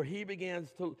 where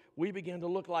we began to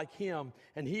look like him,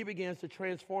 and he begins to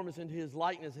transform us into his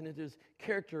likeness and into his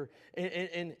character,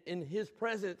 and his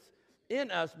presence in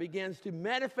us begins to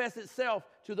manifest itself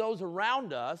to those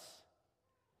around us,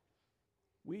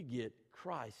 we get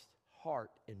Christ's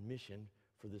heart and mission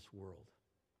for this world.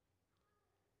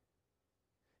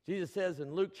 Jesus says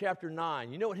in Luke chapter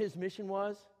 9, you know what his mission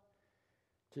was?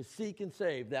 To seek and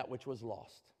save that which was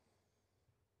lost.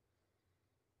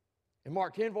 In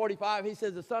Mark 10:45, he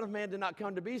says, the Son of Man did not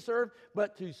come to be served,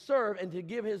 but to serve and to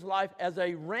give his life as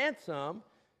a ransom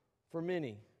for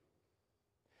many.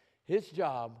 His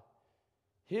job,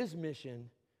 his mission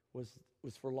was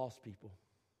for lost people.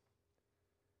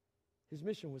 His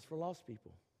mission was for lost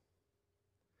people.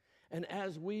 And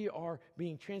as we are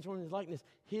being transformed in his likeness,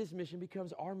 his mission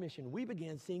becomes our mission. We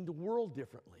began seeing the world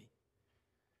differently.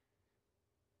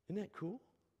 Isn't that cool?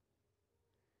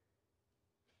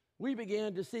 We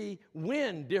began to see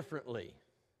wind differently.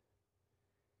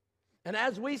 And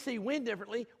as we see wind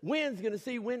differently, wind's going to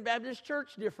see Wind Baptist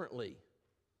Church differently.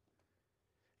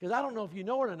 Because I don't know if you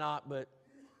know it or not, but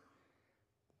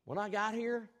when I got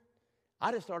here,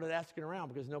 I just started asking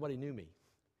around because nobody knew me.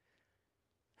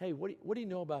 Hey, what do you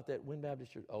know about that Wynn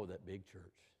Baptist Church? Oh, that big church.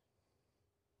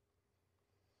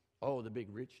 Oh, the big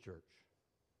rich church.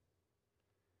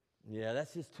 Yeah,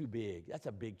 that's just too big. That's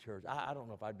a big church. I don't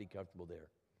know if I'd be comfortable there.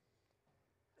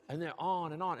 And then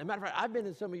on and on. As a matter of fact, I've been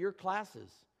in some of your classes,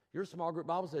 your small group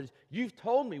Bible studies. You've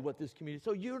told me what this community is.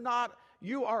 So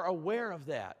you are aware of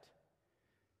that.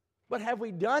 But have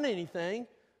we done anything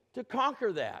to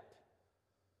conquer that?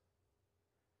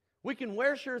 We can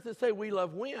wear shirts that say we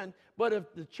love Wynn, but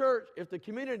if the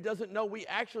community doesn't know we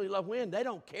actually love Wynn, they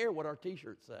don't care what our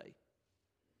t-shirts say.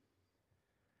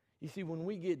 You see, when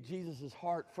we get Jesus'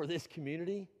 heart for this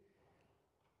community,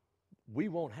 we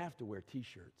won't have to wear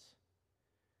t-shirts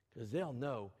because they'll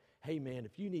know, hey, man,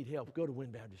 if you need help, go to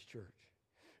Wynn Baptist Church.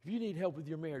 If you need help with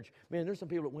your marriage, man, there's some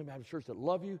people at Wynn Baptist Church that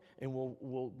love you and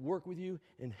will work with you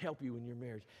and help you in your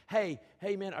marriage. Hey,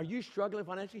 man, are you struggling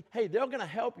financially? Hey, they're going to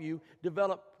help you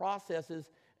develop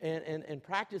processes and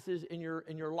practices in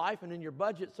your life and in your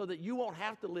budget so that you won't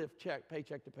have to live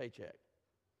paycheck to paycheck.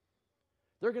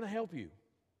 They're going to help you.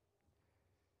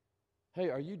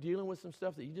 Hey, are you dealing with some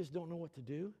stuff that you just don't know what to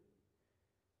do?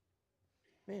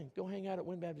 Man, go hang out at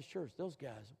Wynn Baptist Church. Those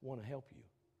guys want to help you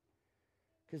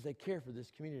because they care for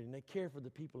this community and they care for the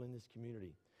people in this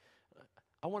community.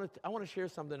 I want to share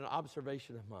something, an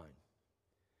observation of mine.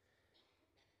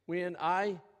 When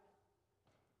I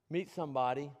meet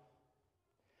somebody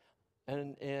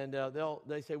and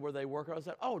they say where they work, I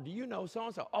say, oh, do you know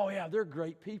so-and-so? Oh, yeah, they're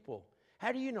great people.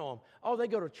 How do you know them? Oh, they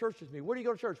go to church with me. Where do you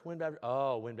go to church? Wynn Baptist.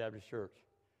 Oh, Wynn Baptist Church.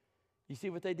 You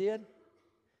see what they did?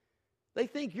 They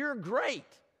think you're great.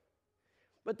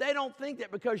 But they don't think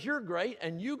that because you're great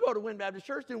and you go to Wynn Baptist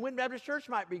Church, then Wynn Baptist Church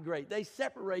might be great. They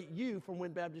separate you from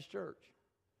Wynn Baptist Church.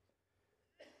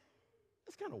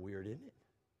 That's kind of weird, isn't it?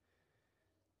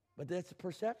 But that's a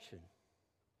perception.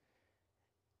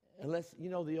 Unless, you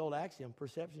know the old axiom,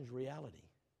 perception is reality.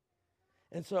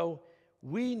 And so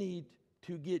we need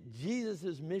to get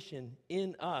Jesus' mission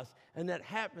in us. And that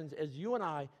happens as you and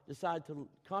I decide to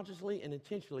consciously and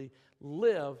intentionally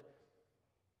live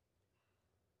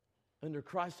under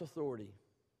Christ's authority,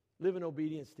 live in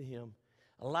obedience to Him,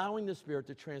 allowing the Spirit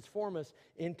to transform us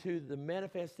into the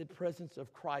manifested presence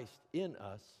of Christ in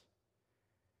us.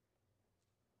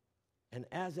 And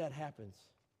as that happens,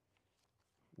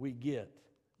 we get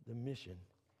the mission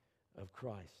of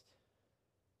Christ.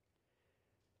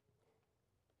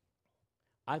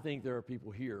 I think there are people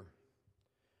here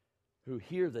who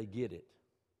hear they get it,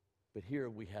 but here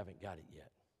we haven't got it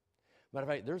yet. Matter of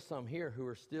fact, there's some here who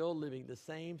are still living the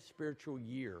same spiritual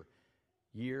year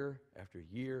after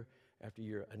year after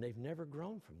year, and they've never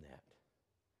grown from that.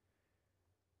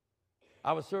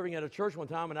 I was serving at a church one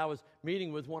time, and I was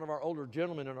meeting with one of our older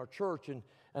gentlemen in our church, and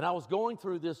I was going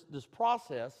through this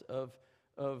process of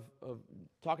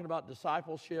talking about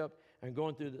discipleship and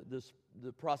going through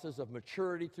the process of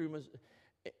maturity through.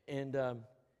 And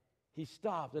he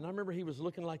stopped, and I remember he was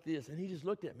looking like this, and he just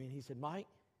looked at me, and he said, Mike,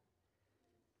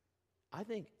 I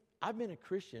think I've been a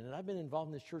Christian, and I've been involved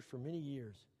in this church for many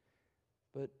years,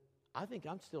 but I think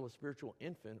I'm still a spiritual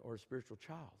infant or a spiritual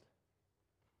child.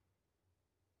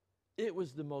 It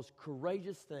was the most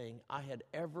courageous thing I had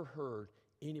ever heard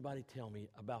anybody tell me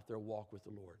about their walk with the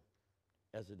Lord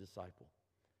as a disciple.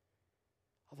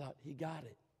 I thought, he got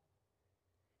it.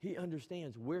 He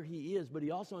understands where he is, but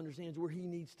he also understands where he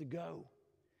needs to go.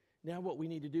 Now what we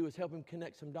need to do is help him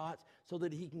connect some dots so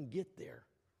that he can get there.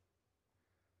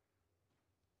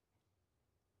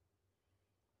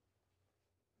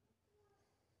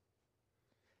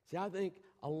 See, I think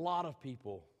a lot of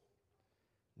people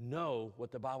know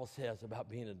what the Bible says about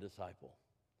being a disciple.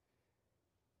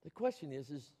 The question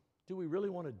is do we really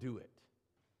want to do it?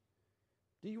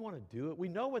 Do you want to do it? We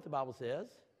know what the Bible says.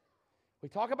 We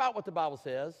talk about what the Bible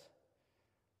says,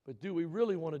 but do we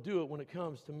really want to do it when it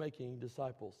comes to making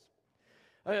disciples?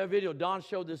 I have a video. Don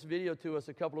showed this video to us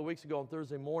a couple of weeks ago on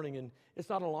Thursday morning, and it's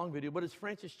not a long video, but it's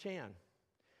Francis Chan.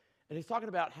 And he's talking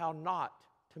about how not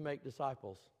to make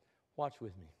disciples. Watch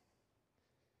with me.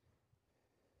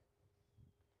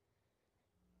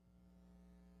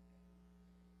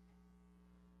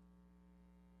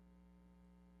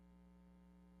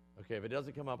 Okay, if it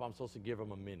doesn't come up, I'm supposed to give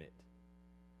them a minute.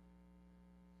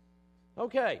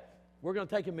 Okay, we're going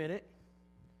to take a minute.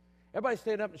 Everybody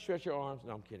stand up and stretch your arms.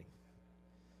 No, I'm kidding.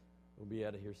 We'll be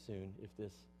out of here soon. If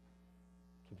this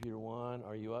computer won,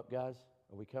 are you up, guys?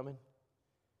 Are we coming?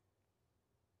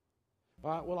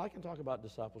 All right, well, I can talk about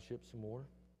discipleship some more.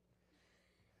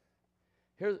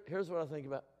 Here's what I think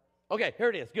about. Okay, here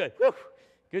it is. Good. Woo.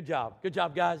 Good job. Good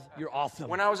job, guys. You're awesome.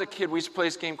 When I was a kid, we used to play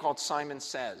this game called Simon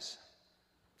Says.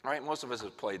 All right, most of us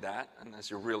have played that, unless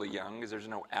you're really young, because there's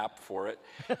no app for it.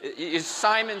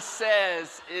 Simon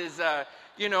Says is,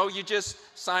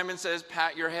 Simon Says,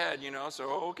 pat your head, so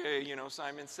okay,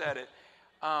 Simon said it.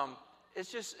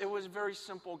 It was a very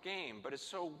simple game, but it's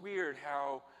so weird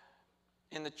how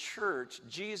in the church,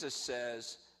 Jesus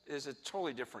says is a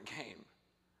totally different game.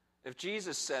 If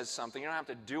Jesus says something, you don't have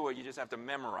to do it, you just have to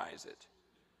memorize it.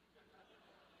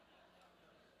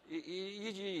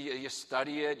 You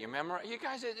study it, you memorize. You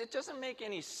guys, it doesn't make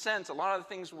any sense. A lot of the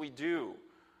things we do.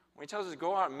 When he tells us to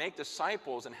go out and make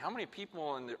disciples, and how many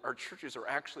people in our churches are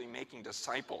actually making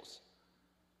disciples?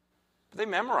 But they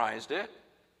memorized it.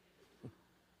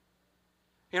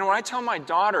 When I tell my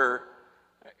daughter,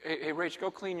 hey, Rach, go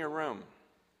clean your room.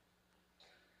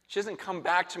 She doesn't come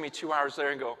back to me 2 hours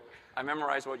later and go, I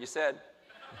memorized what you said.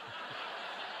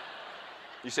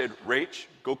 You said, Rach,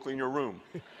 go clean your room.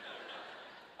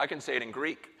 I can say it in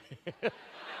Greek.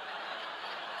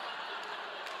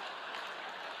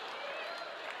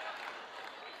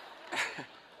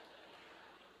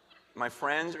 My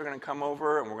friends are going to come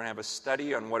over and we're going to have a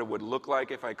study on what it would look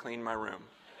like if I cleaned my room.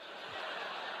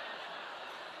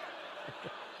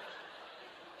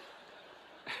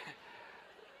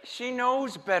 She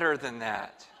knows better than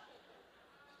that.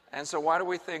 And so why do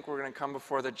we think we're going to come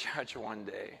before the judge one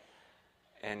day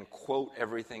and quote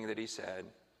everything that he said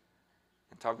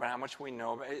and talk about how much we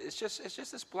know? It's just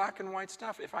this black and white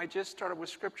stuff. If I just started with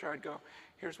Scripture, I'd go,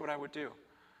 here's what I would do.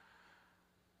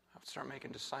 I would start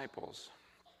making disciples.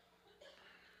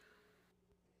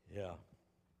 Yeah.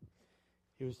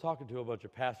 He was talking to a bunch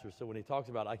of pastors, so when he talks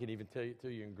about it, I can even tell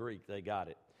you in Greek, they got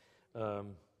it.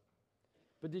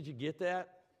 But did you get that?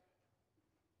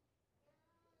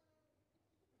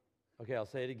 Okay, I'll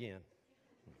say it again.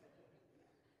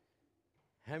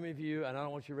 How many of you, and I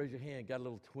don't want you to raise your hand, got a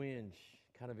little twinge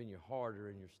kind of in your heart or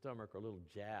in your stomach or a little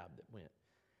jab that went,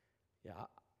 yeah,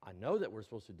 I know that we're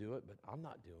supposed to do it, but I'm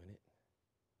not doing it.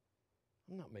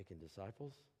 I'm not making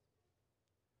disciples.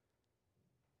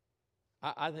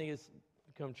 I think it's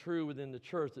become true within the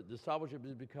church that discipleship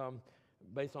has become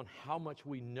based on how much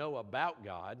we know about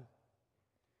God,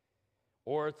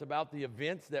 or it's about the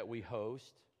events that we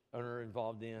host and are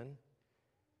involved in,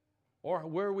 or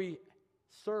where we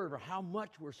serve or how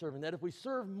much we're serving. That if we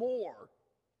serve more,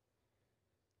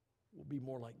 we'll be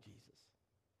more like Jesus.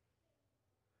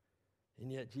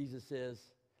 And yet Jesus says,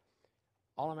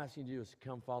 all I'm asking you to do is to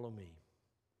come follow me.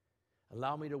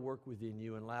 Allow me to work within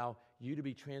you and allow you to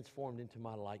be transformed into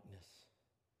my likeness,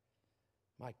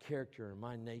 my character and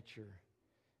my nature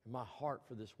and my heart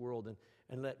for this world,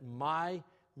 and let my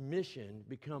mission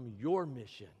become your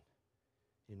mission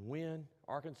in Wynne,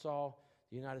 Arkansas,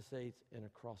 the United States, and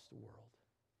across the world.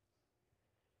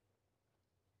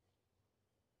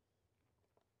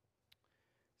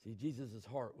 See, Jesus'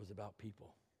 heart was about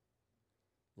people,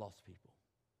 lost people.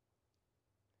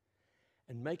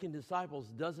 And making disciples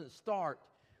doesn't start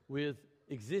with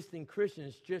existing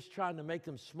Christians just trying to make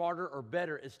them smarter or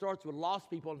better. It starts with lost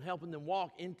people and helping them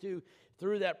walk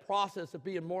through that process of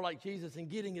being more like Jesus and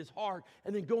getting his heart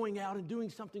and then going out and doing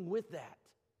something with that.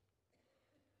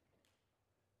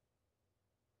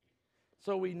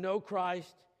 So we know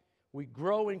Christ, we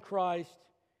grow in Christ,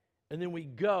 and then we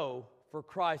go for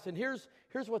Christ. And here's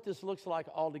what this looks like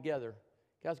all together.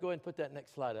 Guys, go ahead and put that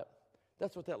next slide up.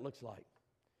 That's what that looks like.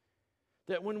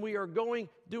 That when we are doing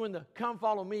the come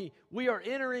follow me, we are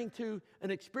entering to an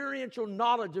experiential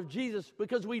knowledge of Jesus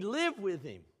because we live with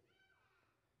him.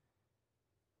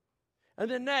 And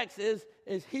then next is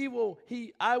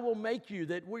I will make you,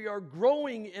 that we are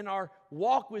growing in our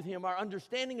walk with him, our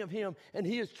understanding of him, and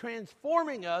he is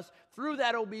transforming us through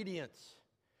that obedience.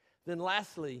 Then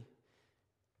lastly,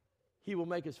 he will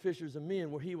make us fishers of men,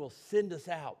 where he will send us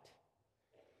out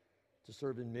to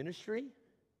serve in ministry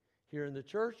here in the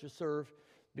church, to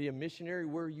be a missionary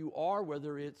where you are,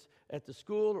 whether it's at the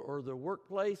school or the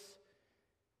workplace,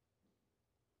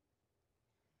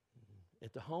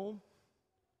 at the home.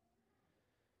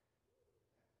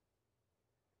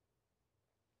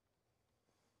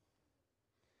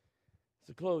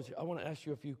 To close, I want to ask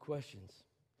you a few questions.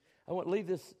 I want to leave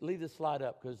this slide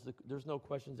up because there's no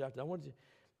questions after. I want to.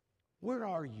 Where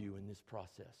are you in this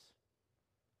process?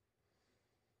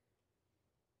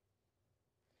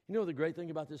 You know the great thing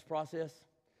about this process,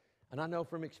 and I know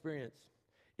from experience,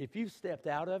 if you've stepped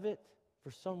out of it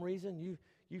for some reason,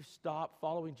 you've stopped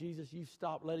following Jesus, you've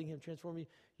stopped letting him transform you,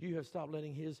 you have stopped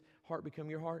letting his heart become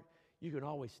your heart, you can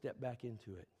always step back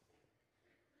into it.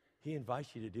 He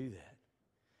invites you to do that.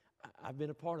 I've been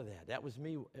a part of that. That was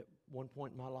me at one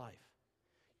point in my life.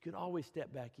 You can always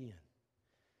step back in.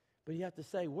 But you have to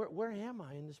say, where am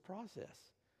I in this process?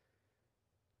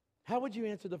 How would you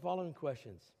answer the following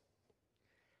questions?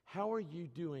 How are you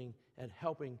doing at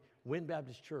helping Wynn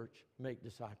Baptist Church make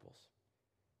disciples?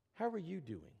 How are you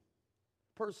doing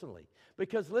personally?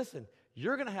 Because listen,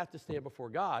 you're going to have to stand before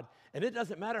God, and it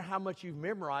doesn't matter how much you've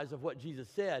memorized of what Jesus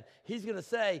said. He's going to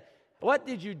say, what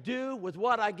did you do with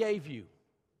what I gave you?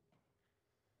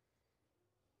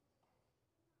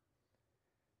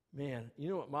 Man, you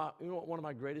know what one of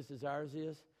my greatest desires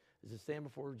is? Is to stand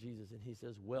before Jesus and he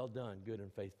says, well done, good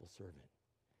and faithful servant.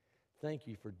 Thank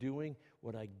you for doing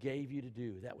what I gave you to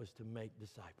do. That was to make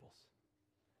disciples.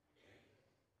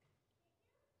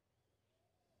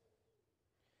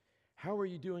 How are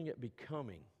you doing at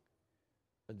becoming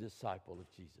a disciple of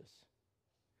Jesus?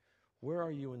 Where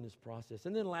are you in this process?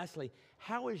 And then lastly,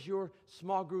 how is your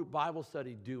small group Bible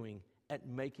study doing at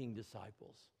making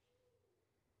disciples?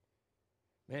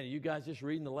 Man, are you guys just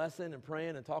reading the lesson and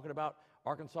praying and talking about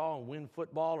Arkansas and Wynn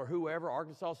football or whoever,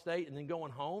 Arkansas State, and then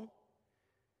going home?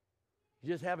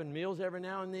 You just having meals every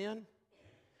now and then?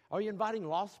 Are you inviting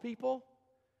lost people?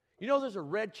 You know there's a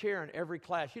red chair in every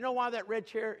class. You know why that red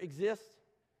chair exists?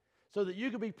 So that you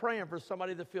could be praying for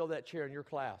somebody to fill that chair in your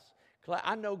class.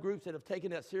 I know groups that have taken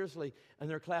that seriously and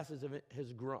their classes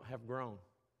have grown.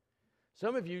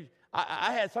 Some of you,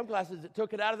 I had some classes that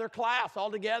took it out of their class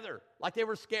altogether, like they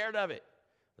were scared of it.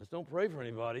 Let's don't pray for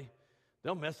anybody.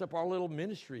 They'll mess up our little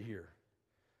ministry here.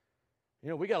 You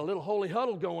know, we got a little holy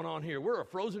huddle going on here. We're a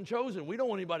frozen chosen. We don't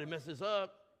want anybody to mess this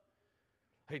up.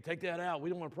 Hey, take that out.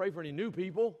 We don't want to pray for any new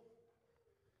people.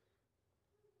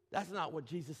 That's not what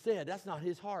Jesus said. That's not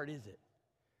his heart, is it?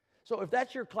 So if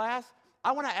that's your class,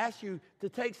 I want to ask you to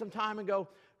take some time and go,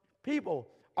 people,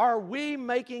 are we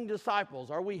making disciples?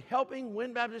 Are we helping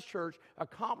Wynn Baptist Church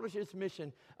accomplish its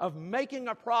mission of making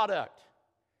a product?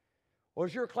 Or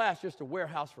is your class just a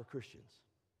warehouse for Christians?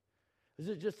 Is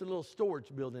it just a little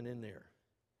storage building in there?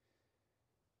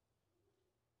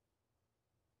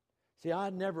 See, I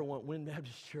never want Wynn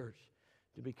Baptist Church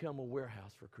to become a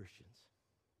warehouse for Christians.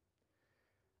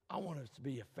 I want us to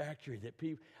be a factory that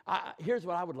people... here's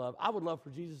what I would love. I would love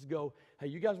for Jesus to go, hey,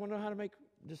 you guys want to know how to make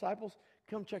disciples?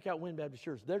 Come check out Wynn Baptist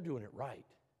Church. They're doing it right.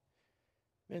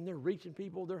 Man, they're reaching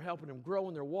people. They're helping them grow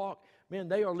in their walk. Man,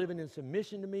 they are living in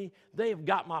submission to me. They have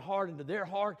got my heart into their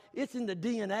heart. It's in the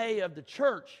DNA of the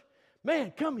church.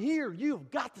 Man, come here. You've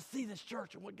got to see this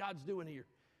church and what God's doing here.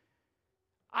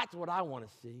 That's what I want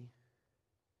to see.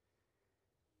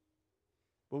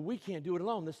 But we can't do it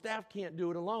alone. The staff can't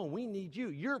do it alone. We need you.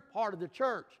 You're part of the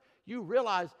church. You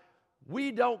realize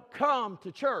we don't come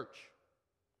to church.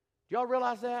 Do y'all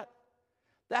realize that?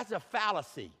 That's a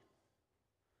fallacy.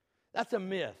 That's a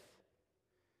myth.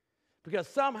 Because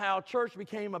somehow church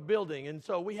became a building, and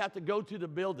so we have to go to the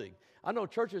building. I know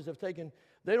churches have taken,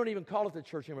 they don't even call it the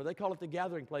church anymore. They call it the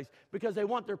gathering place because they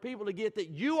want their people to get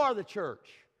that you are the church.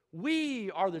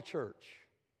 We are the church.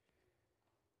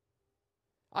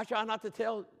 I try not to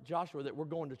tell Joshua that we're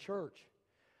going to church.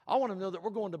 I want him to know that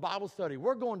we're going to Bible study.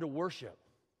 We're going to worship.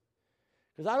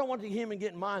 Because I don't want him to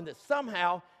get in mind that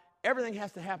somehow everything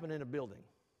has to happen in a building.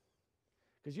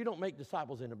 Because you don't make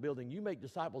disciples in a building. You make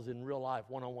disciples in real life,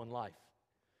 one-on-one life.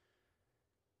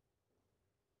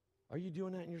 Are you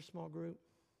doing that in your small group?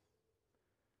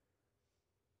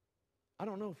 I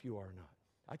don't know if you are or not.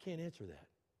 I can't answer that.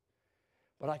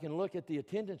 But I can look at the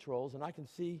attendance rolls and I can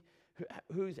see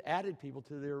who's added people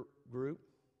to their group.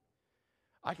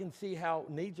 I can see how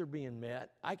needs are being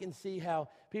met. I can see how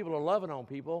people are loving on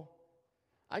people.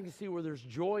 I can see where there's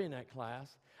joy in that class.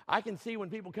 I can see when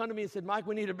people come to me and said, Mike,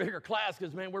 we need a bigger class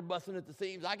because, man, we're busting at the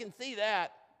seams. I can see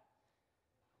that.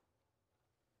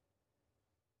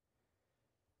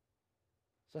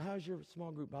 So how's your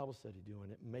small group Bible study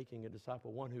doing at making a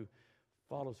disciple? One who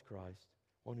follows Christ,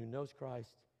 one who knows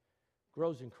Christ,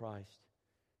 grows in Christ,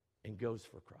 and goes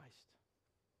for Christ.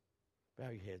 Bow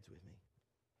your heads with me.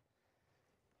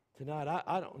 Tonight,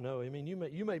 I don't know. I mean,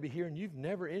 you may be here and you've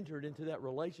never entered into that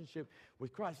relationship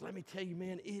with Christ. Let me tell you,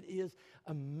 man, it is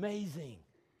amazing.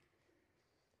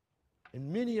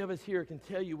 And many of us here can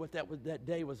tell you what that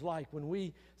day was like when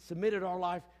we submitted our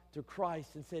life to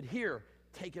Christ and said, here,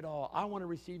 take it all. I want to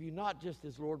receive you not just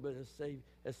as Lord, but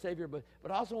as Savior, but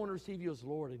I also want to receive you as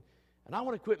Lord. And I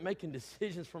want to quit making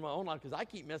decisions for my own life because I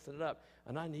keep messing it up,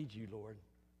 and I need you, Lord.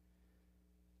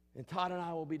 And Todd and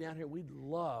I will be down here. We'd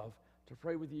love to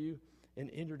pray with you and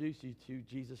introduce you to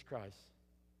Jesus Christ,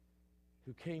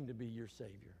 who came to be your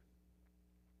Savior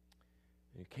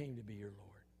and who came to be your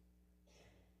Lord.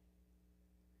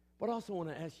 But I also want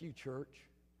to ask you, church,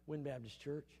 Wynn Baptist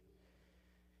Church,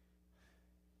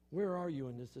 where are you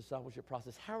in this discipleship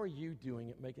process? How are you doing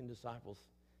at making disciples?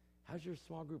 How's your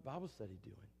small group Bible study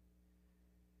doing?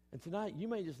 And tonight, you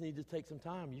may just need to take some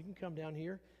time. You can come down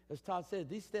here. As Todd said,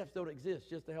 these steps don't exist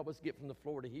just to help us get from the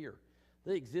floor to here.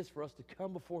 They exist for us to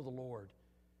come before the Lord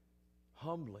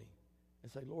humbly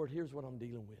and say, Lord, here's what I'm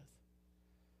dealing with.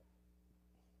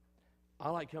 I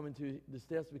like coming to the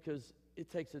steps because it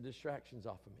takes the distractions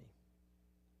off of me.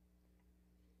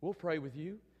 We'll pray with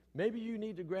you. Maybe you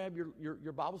need to grab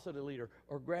your Bible study leader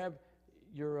or grab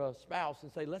your spouse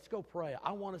and say, let's go pray.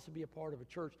 I want us to be a part of a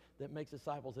church that makes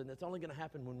disciples, and it's only going to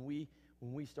happen when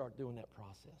we start doing that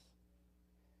process.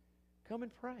 Come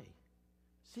and pray.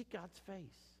 Seek God's face.